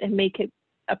normalize it and make it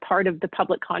a part of the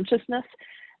public consciousness.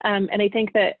 And I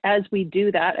think that as we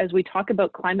do that, as we talk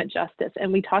about climate justice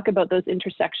and we talk about those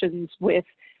intersections with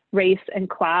race and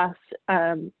class,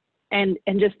 and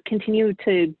just continue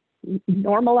to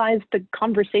normalize the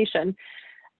conversation,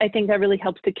 I think that really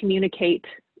helps to communicate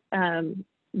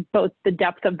both the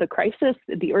depth of the crisis,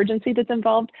 the urgency that's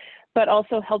involved, but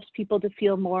also helps people to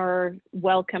feel more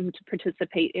welcome to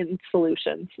participate in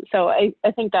solutions. So I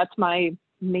think that's my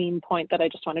main point that I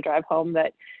just want to drive home,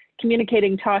 that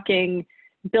communicating, talking,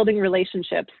 building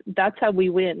relationships, that's how we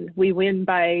win. We win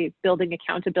by building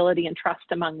accountability and trust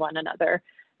among one another.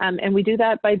 And we do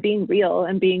that by being real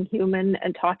and being human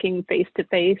and talking face to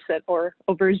face or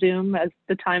over Zoom as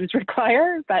the times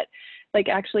require, but like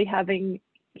actually having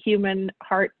human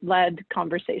heart-led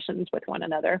conversations with one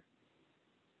another.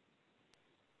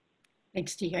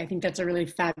 Thanks, Teika. I think that's a really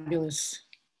fabulous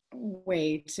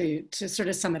way to sort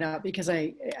of sum it up, because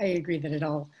I agree that it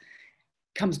all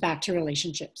comes back to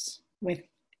relationships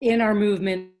within our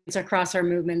movements, across our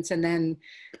movements, and then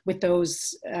with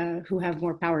those who have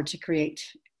more power to create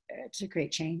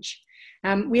change.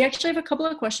 We actually have a couple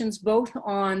of questions, both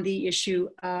on the issue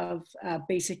of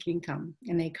basic income,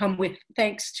 and they come with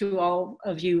thanks to all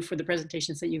of you for the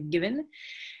presentations that you've given.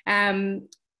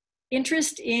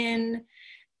 Interest in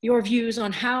your views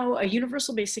on how a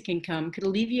universal basic income could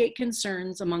alleviate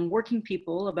concerns among working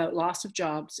people about loss of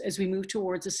jobs as we move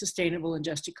towards a sustainable and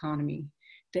just economy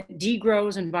that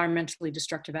degrows environmentally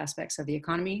destructive aspects of the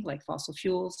economy, like fossil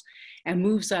fuels, and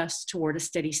moves us toward a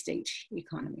steady state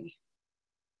economy.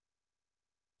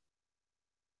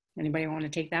 Anybody want to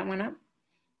take that one up?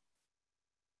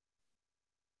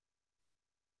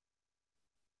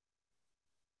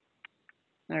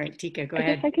 All right, Teika, go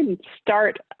ahead. I can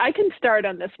start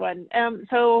on this one.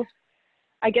 So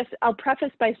I guess I'll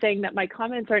preface by saying that my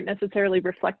comments aren't necessarily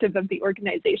reflective of the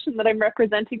organization that I'm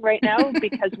representing right now,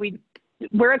 because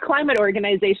we're a climate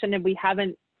organization and we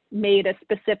haven't made a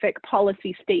specific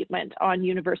policy statement on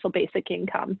universal basic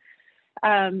income.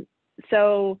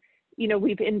 So, you know,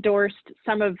 we've endorsed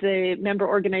some of the member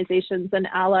organizations and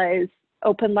allies'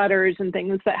 open letters and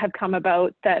things that have come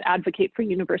about that advocate for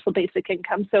universal basic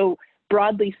income. So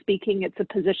broadly speaking, it's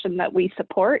a position that we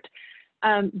support.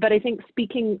 But I think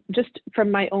speaking just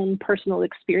from my own personal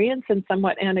experience and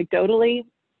somewhat anecdotally,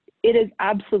 it is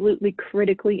absolutely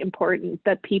critically important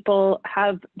that people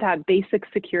have that basic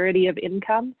security of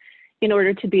income in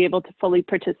order to be able to fully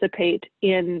participate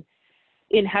in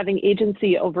having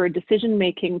agency over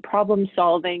decision-making,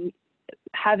 problem-solving,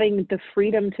 having the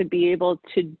freedom to be able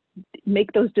to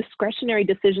make those discretionary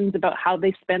decisions about how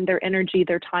they spend their energy,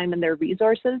 their time, and their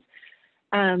resources.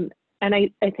 And I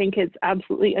think it's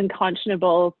absolutely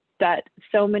unconscionable that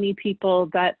so many people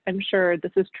that, I'm sure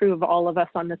this is true of all of us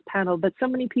on this panel, but so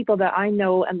many people that I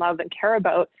know and love and care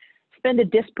about spend a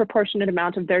disproportionate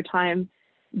amount of their time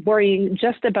worrying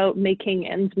just about making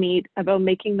ends meet, about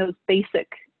making those basic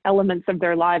elements of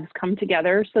their lives come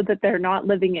together so that they're not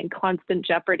living in constant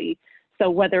jeopardy. So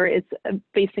whether it's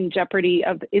facing jeopardy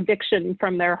of eviction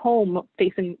from their home,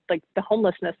 facing like the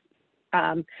homelessness,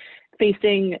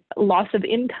 facing loss of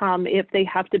income if they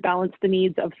have to balance the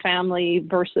needs of family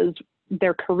versus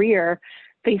their career,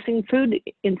 facing food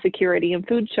insecurity and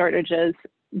food shortages.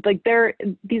 Like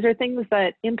these are things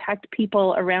that impact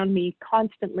people around me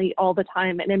constantly all the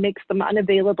time, and it makes them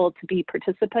unavailable to be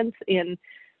participants in,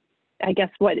 I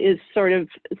guess, what is sort of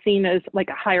seen as like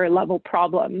a higher level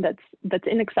problem that's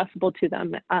inaccessible to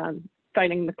them,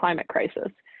 fighting the climate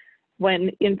crisis,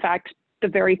 when in fact the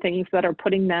very things that are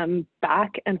putting them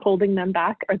back and holding them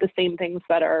back are the same things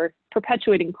that are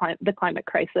perpetuating the climate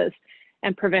crisis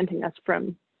and preventing us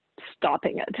from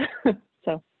stopping it.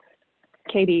 So,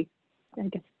 Katie, I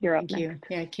guess you're up next. Thank you.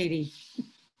 Yeah, Katie.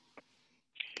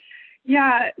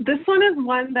 Yeah, this one is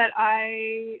one that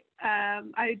I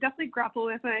definitely grapple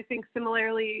with, and I think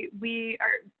similarly,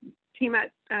 our team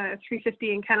at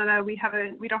 350 in Canada, we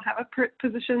don't have a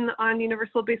position on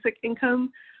universal basic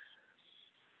income.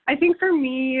 I think for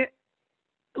me,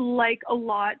 like a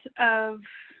lot of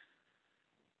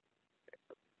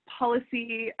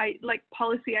policy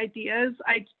ideas,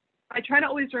 I try to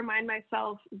always remind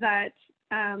myself that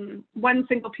one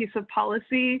single piece of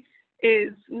policy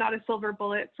is not a silver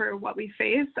bullet for what we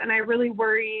face. And I really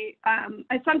worry,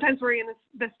 I sometimes worry in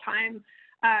this time,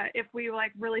 if we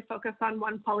like really focus on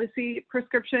one policy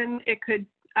prescription, it could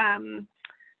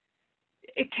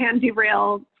it can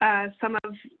derail some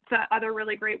of the other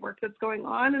really great work that's going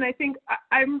on. And I think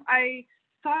I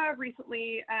saw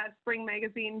recently Spring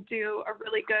Magazine do a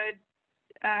really good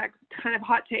kind of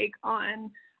hot take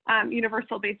on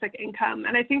universal basic income.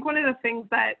 And I think one of the things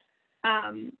that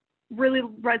really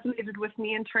resonated with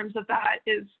me in terms of that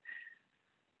is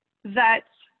that,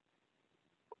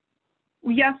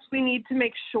 yes, we need to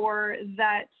make sure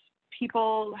that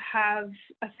people have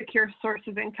a secure source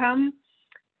of income.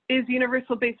 Is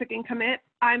universal basic income it?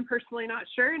 I'm personally not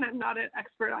sure, and I'm not an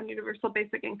expert on universal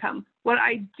basic income. What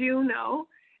I do know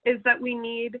is that we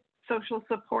need social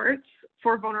supports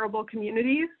for vulnerable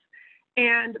communities,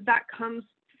 and that comes,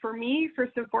 for me,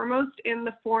 first and foremost, in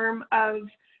the form of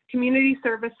community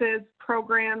services,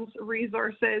 programs,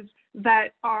 resources that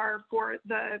are for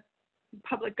the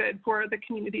public good, for the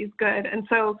community's good. And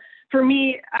so for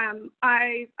me,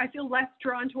 I feel less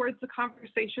drawn towards the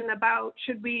conversation about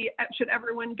should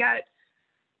everyone get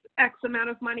X amount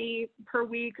of money per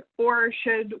week, or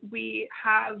should we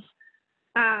have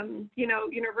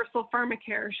universal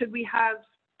pharmacare? Should we have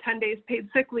 10 days paid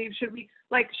sick leave? Should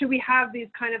we have these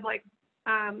kind of like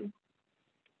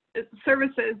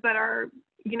services that are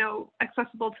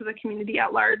accessible to the community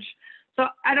at large? So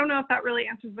I don't know if that really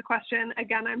answers the question.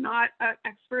 Again, I'm not an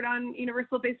expert on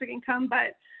universal basic income,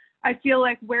 but I feel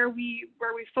like where we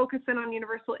focus in on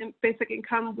universal basic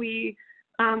income, we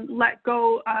let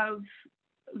go of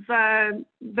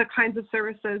the kinds of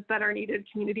services that are needed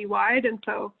community-wide. And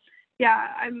so, yeah,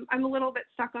 I'm a little bit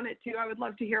stuck on it too. I would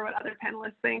love to hear what other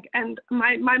panelists think, and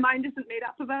my mind isn't made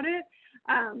up about it.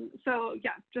 So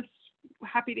yeah, just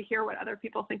happy to hear what other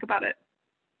people think about it.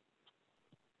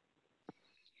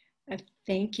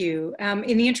 Thank you.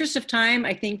 In the interest of time,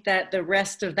 I think that the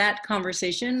rest of that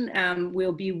conversation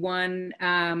will be one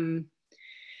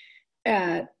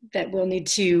that we'll need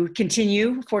to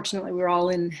continue. Fortunately, we're all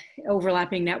in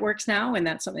overlapping networks now, and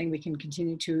that's something we can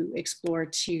continue to explore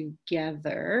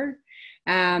together.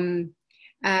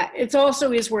 It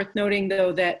also is worth noting,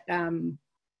 though, that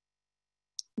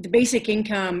the basic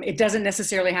income, it doesn't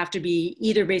necessarily have to be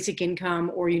either basic income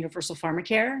or universal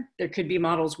pharmacare. There could be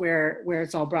models where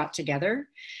it's all brought together.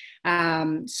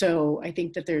 So I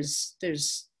think that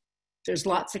there's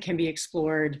lots that can be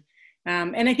explored.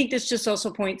 And I think this just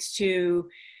also points to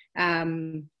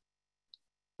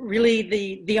really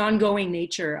the ongoing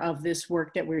nature of this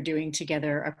work that we're doing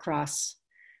together across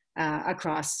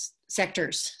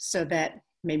sectors, so that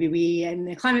maybe we in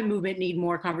the climate movement need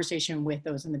more conversation with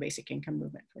those in the basic income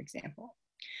movement, for example.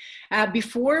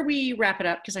 Before we wrap it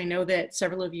up, because I know that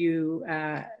several of you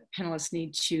panelists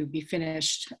need to be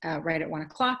finished right at 1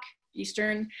 o'clock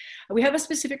Eastern, we have a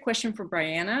specific question for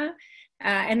Bryanna,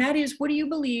 and that is, what do you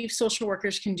believe social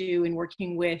workers can do in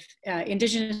working with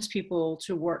Indigenous people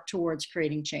to work towards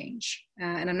creating change?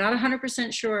 And I'm not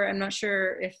 100% sure, I'm not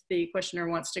sure if the questioner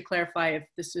wants to clarify if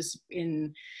this is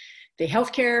in the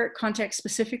healthcare context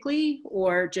specifically,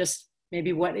 or just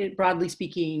maybe what, broadly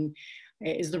speaking,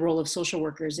 is the role of social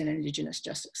workers in Indigenous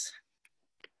justice?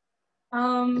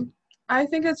 I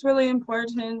think it's really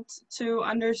important to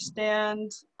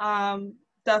understand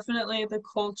definitely the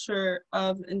culture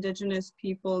of Indigenous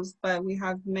peoples, but we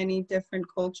have many different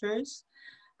cultures.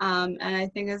 And I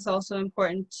think it's also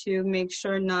important to make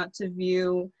sure not to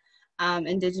view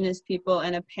Indigenous people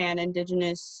in a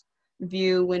pan-Indigenous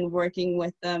view when working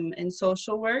with them in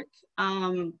social work.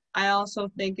 I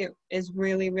also think it is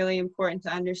really, really important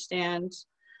to understand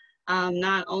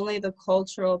not only the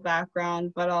cultural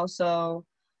background, but also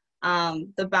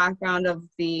the background of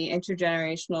the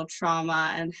intergenerational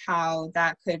trauma and how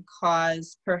that could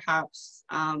cause perhaps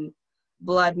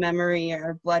blood memory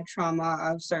or blood trauma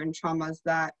of certain traumas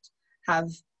that have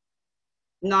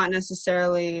not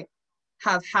necessarily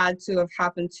have had to have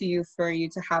happened to you for you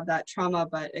to have that trauma,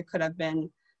 but it could have been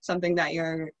something that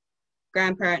your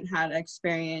grandparent had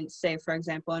experienced, say, for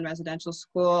example, in residential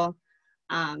school,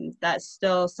 that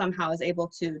still somehow is able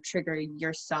to trigger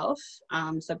yourself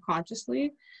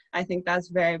subconsciously. I think that's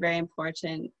very, very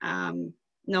important.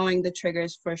 Knowing the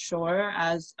triggers for sure.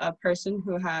 As a person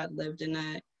who had lived in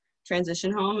a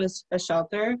transition home, as a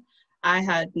shelter, I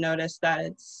had noticed that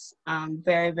it's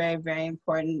very, very, very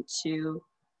important to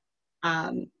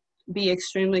be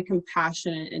extremely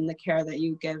compassionate in the care that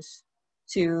you give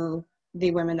to the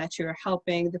women that you're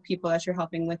helping, the people that you're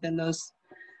helping within those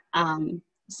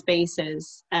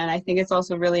spaces. And I think it's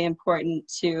also really important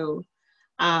to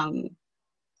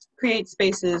create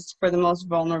spaces for the most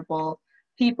vulnerable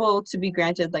people to be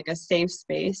granted like a safe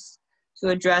space to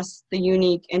address the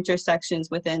unique intersections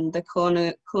within the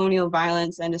colonial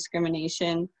violence and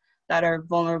discrimination that our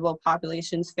vulnerable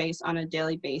populations face on a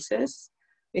daily basis.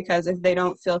 because if they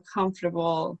don't feel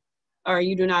comfortable, or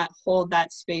you do not hold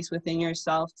that space within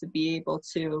yourself to be able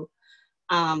to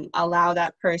allow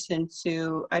that person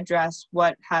to address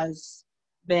what has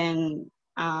been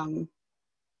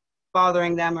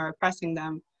bothering them or oppressing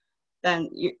them, then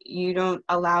you don't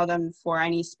allow them for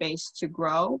any space to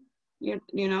grow. You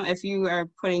know, if you are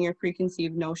putting your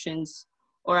preconceived notions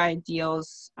or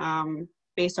ideals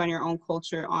based on your own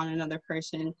culture on another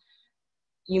person,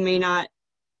 you may not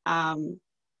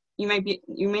you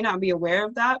may not be aware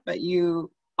of that, but you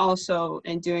also,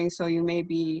 in doing so, you may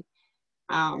be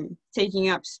taking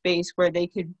up space where they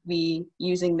could be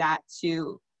using that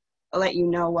to let you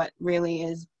know what really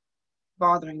is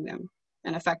bothering them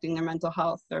and affecting their mental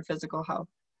health or physical health,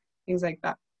 things like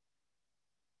that.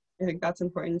 I think that's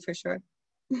important for sure.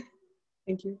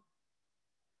 Thank you.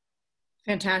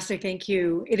 Fantastic, thank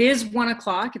you. It is 1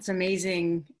 o'clock, it's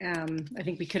amazing. I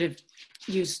think we could have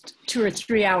used 2 or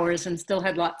 3 hours and still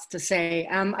had lots to say.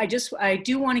 I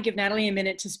do want to give Natalie a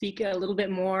minute to speak a little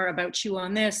bit more about you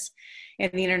on this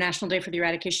and the International Day for the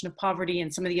Eradication of Poverty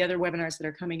and some of the other webinars that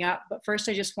are coming up. But first,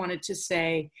 I just wanted to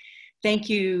say thank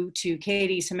you to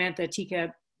Katie, Samantha,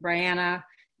 Teika, Bryanna.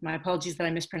 My apologies that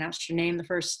I mispronounced your name the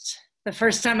first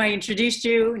time I introduced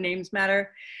you. Names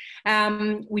matter.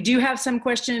 We do have some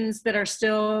questions that are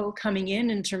still coming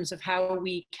in terms of how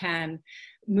we can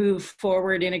move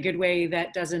forward in a good way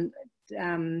that doesn't,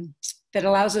 that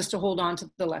allows us to hold on to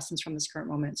the lessons from this current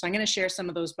moment. So I'm going to share some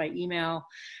of those by email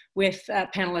with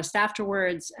panelists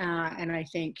afterwards, and I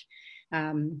think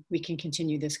we can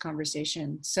continue this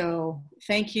conversation. So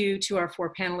thank you to our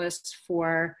 4 panelists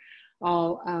for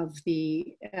all of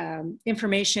the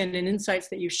information and insights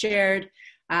that you've shared.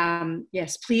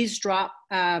 Yes, please drop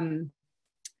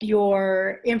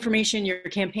your information, your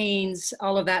campaigns,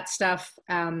 all of that stuff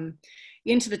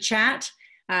into the chat.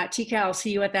 Teika, I'll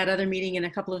see you at that other meeting in a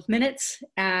couple of minutes.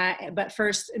 But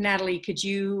first, Natalie, could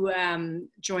you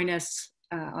join us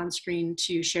on screen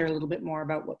to share a little bit more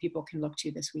about what people can look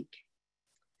to this week?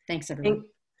 Thanks, everyone.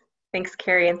 Thanks,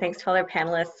 Karri, and thanks to all our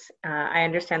panelists. I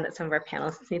understand that some of our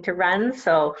panelists need to run,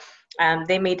 so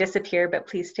they may disappear, but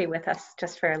please stay with us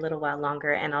just for a little while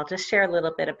longer. And I'll just share a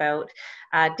little bit about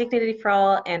Dignity for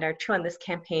All and our Chew on This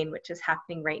campaign, which is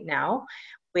happening right now,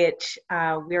 which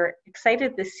we're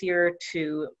excited this year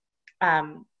to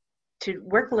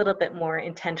work a little bit more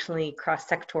intentionally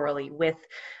cross-sectorally with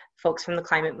folks from the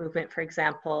climate movement, for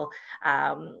example,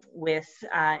 with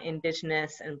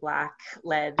Indigenous and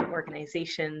Black-led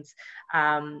organizations.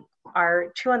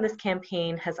 Our Chew on This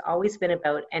campaign has always been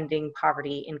about ending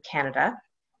poverty in Canada.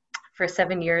 For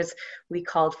 7 years, we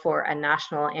called for a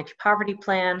national anti-poverty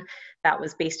plan that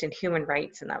was based in human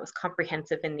rights and that was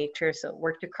comprehensive in nature, so it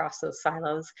worked across those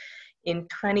silos. In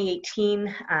 2018,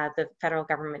 the federal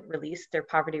government released their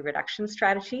poverty reduction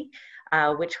strategy,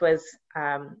 which was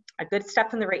a good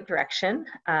step in the right direction,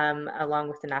 along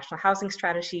with the national housing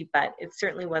strategy, but it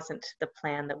certainly wasn't the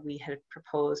plan that we had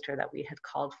proposed or that we had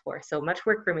called for. So much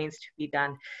work remains to be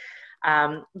done.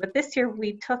 But this year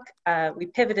we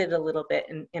pivoted a little bit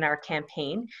in our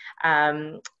campaign,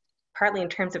 partly in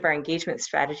terms of our engagement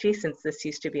strategy, since this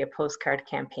used to be a postcard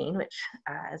campaign, which,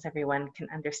 as everyone can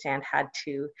understand, had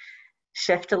to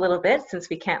shift a little bit since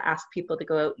we can't ask people to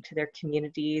go out into their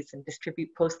communities and distribute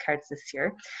postcards this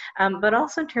year, but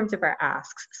also in terms of our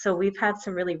asks. So we've had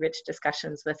some really rich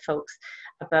discussions with folks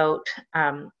about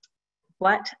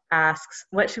what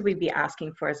should we be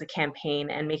asking for as a campaign,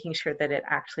 and making sure that it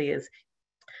actually is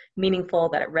meaningful,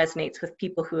 that it resonates with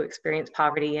people who experience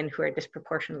poverty and who are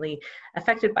disproportionately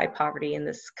affected by poverty in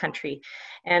this country.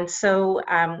 And so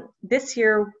this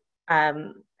year,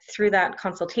 through that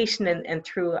consultation and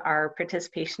through our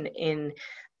participation in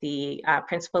the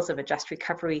principles of a just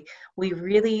recovery, we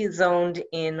really zoned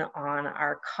in on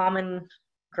our common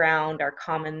ground, our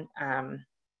common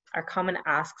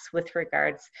asks with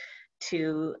regards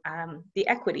to the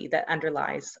equity that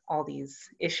underlies all these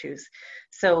issues.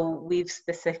 So we've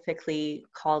specifically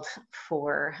called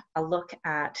for a look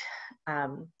at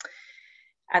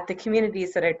the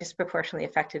communities that are disproportionately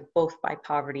affected both by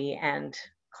poverty and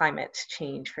climate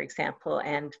change, for example,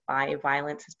 and by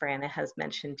violence, as Bryanna has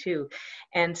mentioned too.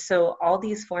 And so all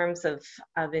these forms of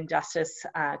injustice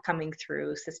coming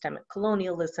through systemic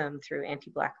colonialism, through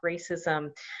anti-Black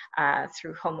racism,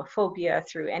 through homophobia,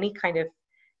 through any kind of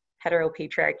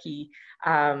heteropatriarchy,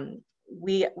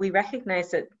 we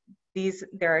recognize that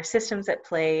there are systems at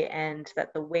play, and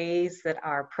that the ways that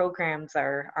our programs,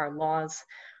 our laws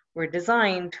were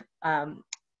designed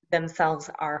themselves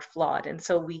are flawed. And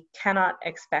so we cannot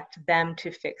expect them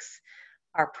to fix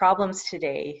our problems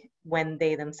today when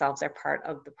they themselves are part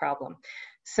of the problem.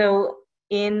 So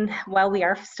while we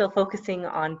are still focusing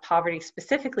on poverty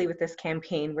specifically with this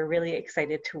campaign, we're really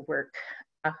excited to work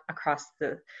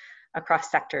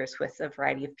across sectors with a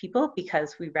variety of people,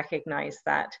 because we recognize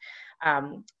that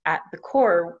at the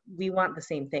core, we want the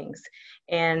same things.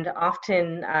 And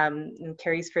often, and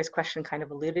Karri's first question kind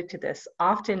of alluded to this,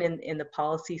 often in the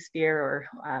policy sphere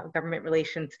or government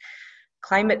relations,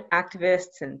 climate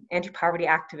activists and anti-poverty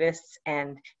activists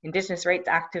and Indigenous rights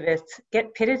activists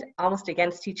get pitted almost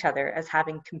against each other as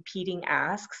having competing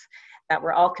asks, that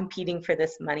we're all competing for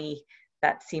this money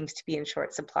that seems to be in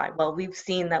short supply. Well, we've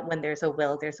seen that when there's a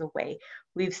will, there's a way.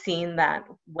 We've seen that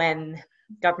when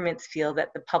governments feel that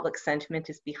the public sentiment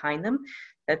is behind them,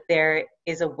 that there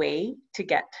is a way to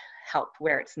get help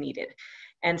where it's needed.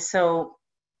 And so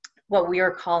what we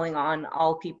are calling on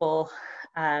all people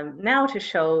now to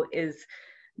show is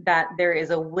that there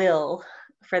is a will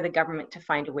for the government to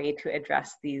find a way to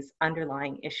address these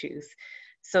underlying issues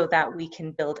so that we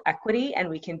can build equity and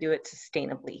we can do it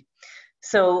sustainably.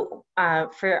 So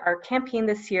for our campaign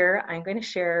this year, I'm going to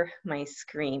share my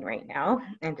screen right now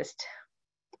and just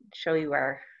show you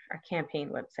our campaign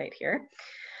website here,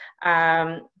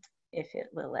 if it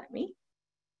will let me.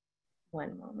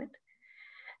 One moment.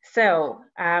 So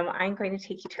I'm going to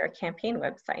take you to our campaign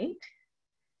website,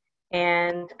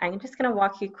 and I'm just going to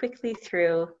walk you quickly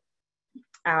through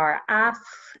our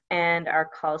asks and our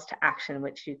calls to action,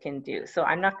 which you can do. So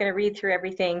I'm not going to read through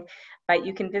everything, but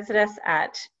you can visit us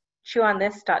at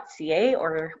chewonthis.ca,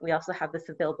 or we also have this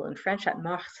available in French at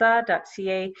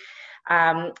marsa.ca.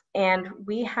 And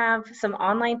we have some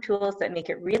online tools that make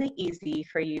it really easy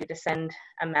for you to send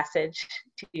a message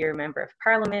to your member of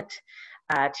parliament,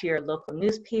 to your local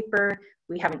newspaper.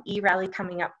 We have an e-rally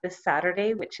coming up this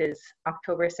Saturday, which is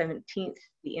October 17th,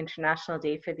 the International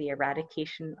Day for the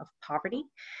Eradication of Poverty.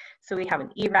 So we have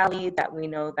an e-rally that we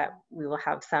know that we will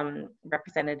have some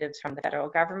representatives from the federal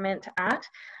government at,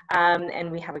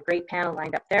 and we have a great panel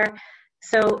lined up there.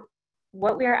 So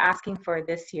what we are asking for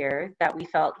this year that we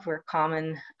felt were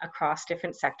common across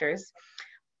different sectors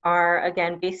are,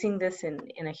 again, basing this in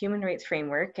a human rights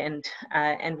framework, and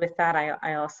with that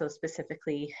I also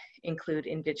specifically include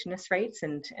Indigenous rights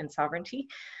and sovereignty.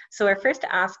 So our first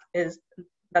ask is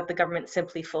that the government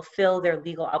simply fulfill their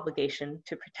legal obligation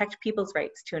to protect people's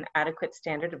rights to an adequate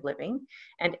standard of living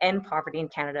and end poverty in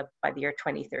Canada by the year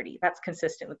 2030. That's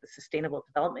consistent with the Sustainable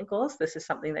Development Goals. This is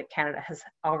something that Canada has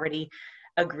already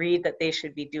agreed that they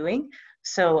should be doing.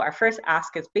 So our first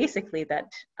ask is basically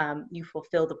that you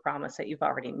fulfill the promise that you've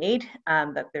already made,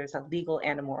 that there's a legal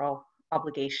and a moral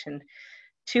obligation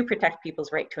to protect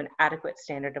people's right to an adequate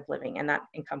standard of living, and that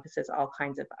encompasses all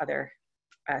kinds of other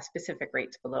specific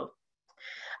rights below.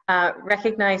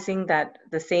 Recognizing that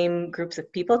the same groups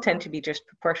of people tend to be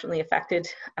disproportionately affected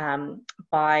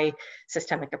by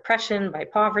systemic oppression, by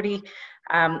poverty,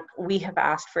 we have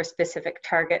asked for specific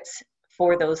targets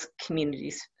for those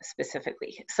communities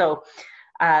specifically. So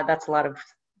that's a lot of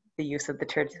the use of the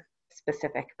term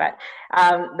specific, but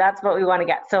that's what we want to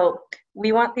get. So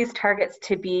we want these targets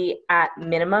to be at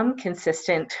minimum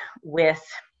consistent with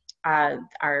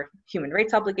our human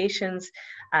rights obligations,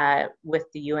 with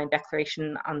the UN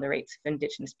Declaration on the Rights of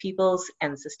Indigenous Peoples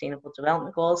and Sustainable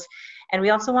Development Goals. And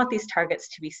we also want these targets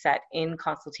to be set in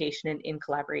consultation and in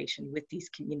collaboration with these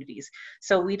communities.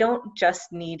 So we don't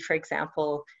just need, for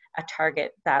example, a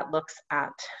target that looks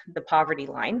at the poverty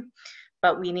line,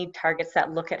 but we need targets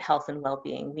that look at health and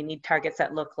well-being. We need targets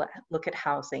that look at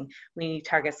housing. We need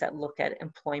targets that look at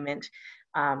employment,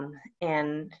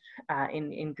 and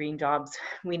in green jobs.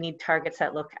 We need targets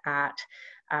that look at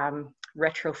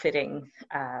retrofitting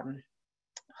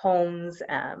homes,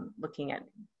 looking at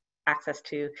access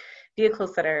to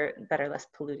vehicles that are less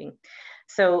polluting.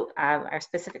 So our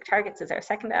specific targets is our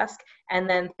second ask. And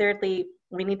then thirdly,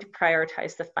 we need to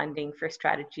prioritize the funding for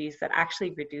strategies that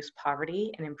actually reduce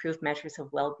poverty and improve measures of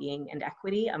well-being and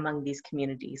equity among these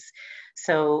communities.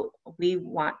 So we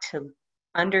want to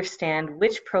understand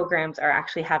which programs are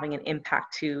actually having an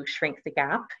impact to shrink the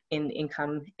gap in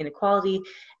income inequality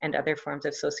and other forms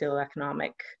of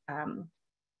socioeconomic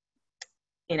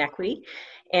inequity.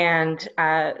 And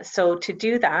so to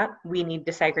do that, we need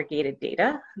disaggregated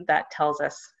data that tells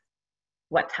us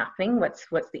what's happening, what's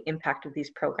the impact of these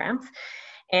programs.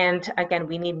 And again,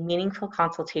 we need meaningful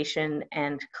consultation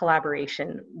and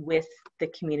collaboration with the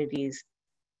communities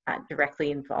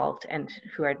directly involved and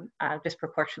who are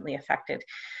disproportionately affected.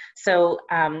 So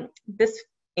this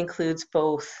includes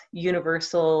both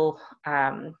universal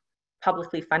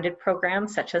publicly funded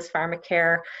programs such as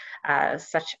pharmacare,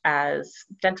 such as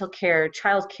dental care,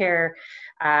 childcare,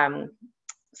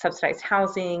 subsidized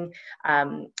housing.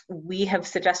 We have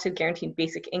suggested guaranteed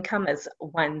basic income as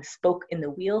one spoke in the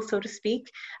wheel, so to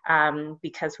speak,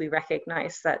 because we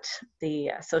recognize that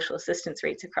the social assistance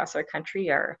rates across our country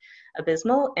are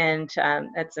abysmal, and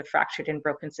it's a fractured and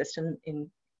broken system in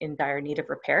dire need of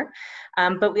repair.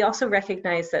 But we also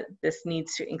recognize that this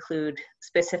needs to include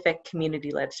specific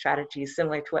community-led strategies,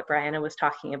 similar to what Bryanna was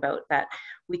talking about, that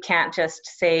we can't just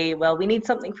say, well, we need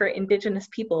something for Indigenous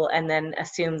people and then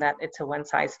assume that it's a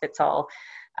one-size-fits-all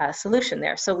solution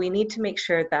there. So we need to make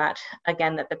sure that,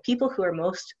 again, that the people who are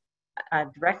most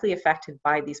directly affected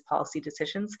by these policy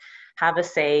decisions have a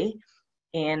say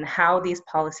in how these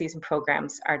policies and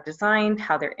programs are designed,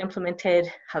 how they're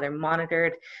implemented, how they're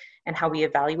monitored, and how we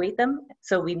evaluate them.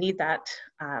 So we need that,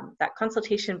 that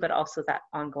consultation, but also that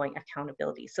ongoing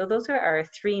accountability. So those are our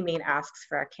three main asks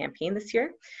for our campaign this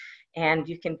year. And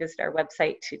you can visit our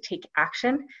website to take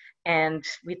action. And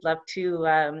we'd love to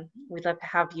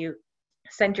have you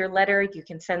send your letter. You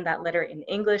can send that letter in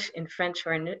English, in French,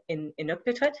 or in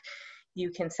Inuktitut. You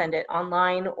can send it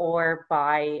online or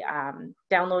by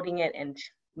downloading it and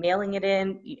mailing it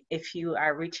in. If you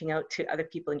are reaching out to other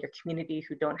people in your community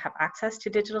who don't have access to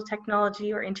digital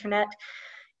technology or internet,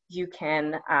 you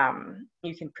can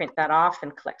print that off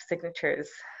and collect signatures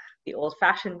the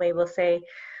old-fashioned way, we'll say.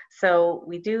 So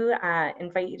we do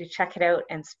invite you to check it out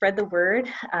and spread the word.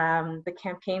 The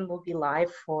campaign will be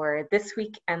live for this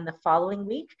week and the following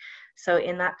week. So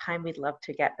in that time, we'd love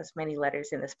to get as many letters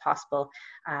in as possible.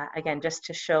 Again, just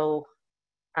to show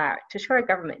our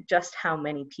government just how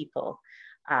many people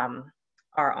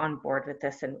are on board with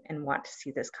this and want to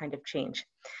see this kind of change.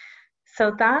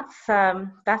 So that's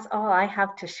all I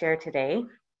have to share today.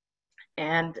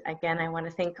 And again, I want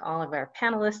to thank all of our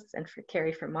panelists and for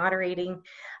Karri for moderating.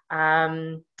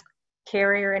 Karri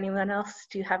or anyone else,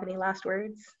 do you have any last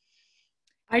words?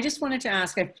 I just wanted to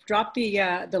ask, I've dropped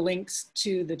the links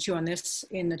to the Chew on This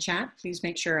in the chat. Please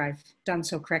make sure I've done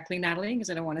so correctly, Natalie, because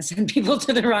I don't want to send people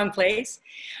to the wrong place.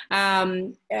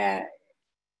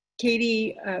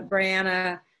 Katie,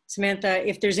 Bryanna, Samantha,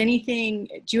 if there's anything,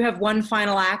 do you have one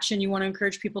final action you want to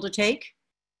encourage people to take?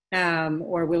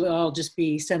 Or will it all just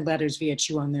be send letters via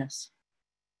Chew on This?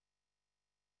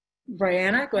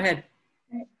 Bryanna, go ahead.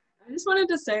 I just wanted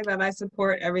to say that I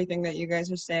support everything that you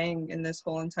guys are saying in this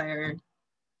whole entire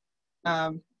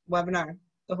webinar,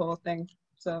 the whole thing.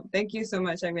 So thank you so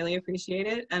much. I really appreciate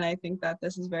it. And I think that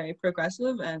this is very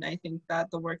progressive. And I think that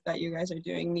the work that you guys are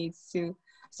doing needs to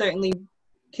certainly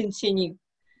continue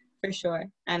for sure.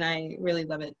 And I really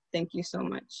love it. Thank you so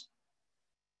much.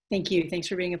 Thank you. Thanks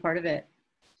for being a part of it.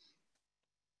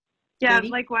 Yeah, Katie?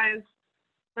 likewise.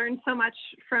 Learned so much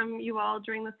from you all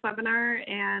during this webinar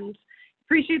and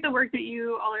appreciate the work that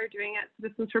you all are doing at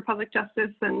Citizens for Public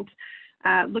Justice, and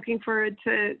looking forward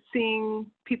to seeing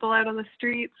people out on the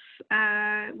streets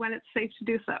when it's safe to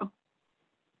do so.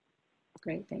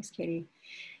 Great, thanks, Katie.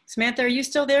 Samantha, are you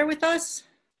still there with us?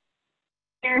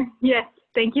 Yes,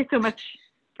 thank you so much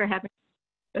for having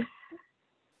me.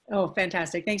 Oh,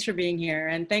 fantastic. Thanks for being here.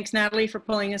 And thanks, Natalie, for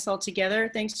pulling us all together.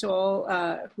 Thanks to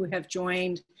all who have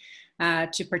joined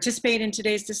to participate in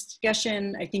today's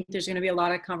discussion. I think there's going to be a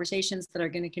lot of conversations that are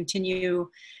going to continue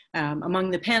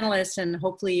among the panelists and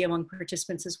hopefully among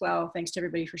participants as well. Thanks to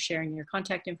everybody for sharing your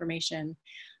contact information.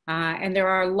 And there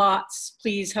are lots.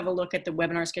 Please have a look at the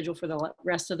webinar schedule for the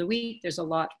rest of the week. There's a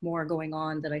lot more going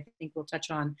on that I think we'll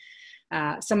touch on.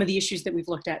 Some of the issues that we've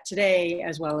looked at today,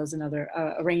 as well as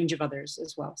a range of others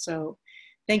as well. So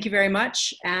thank you very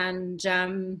much, and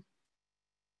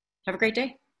have a great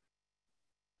day.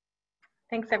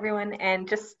 Thanks, everyone. And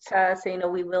just so you know,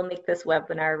 we will make this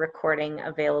webinar recording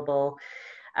available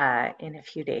in a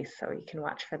few days, so you can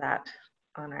watch for that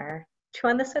on our Chew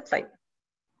on This website.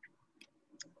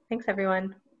 Thanks,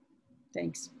 everyone.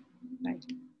 Thanks. Bye.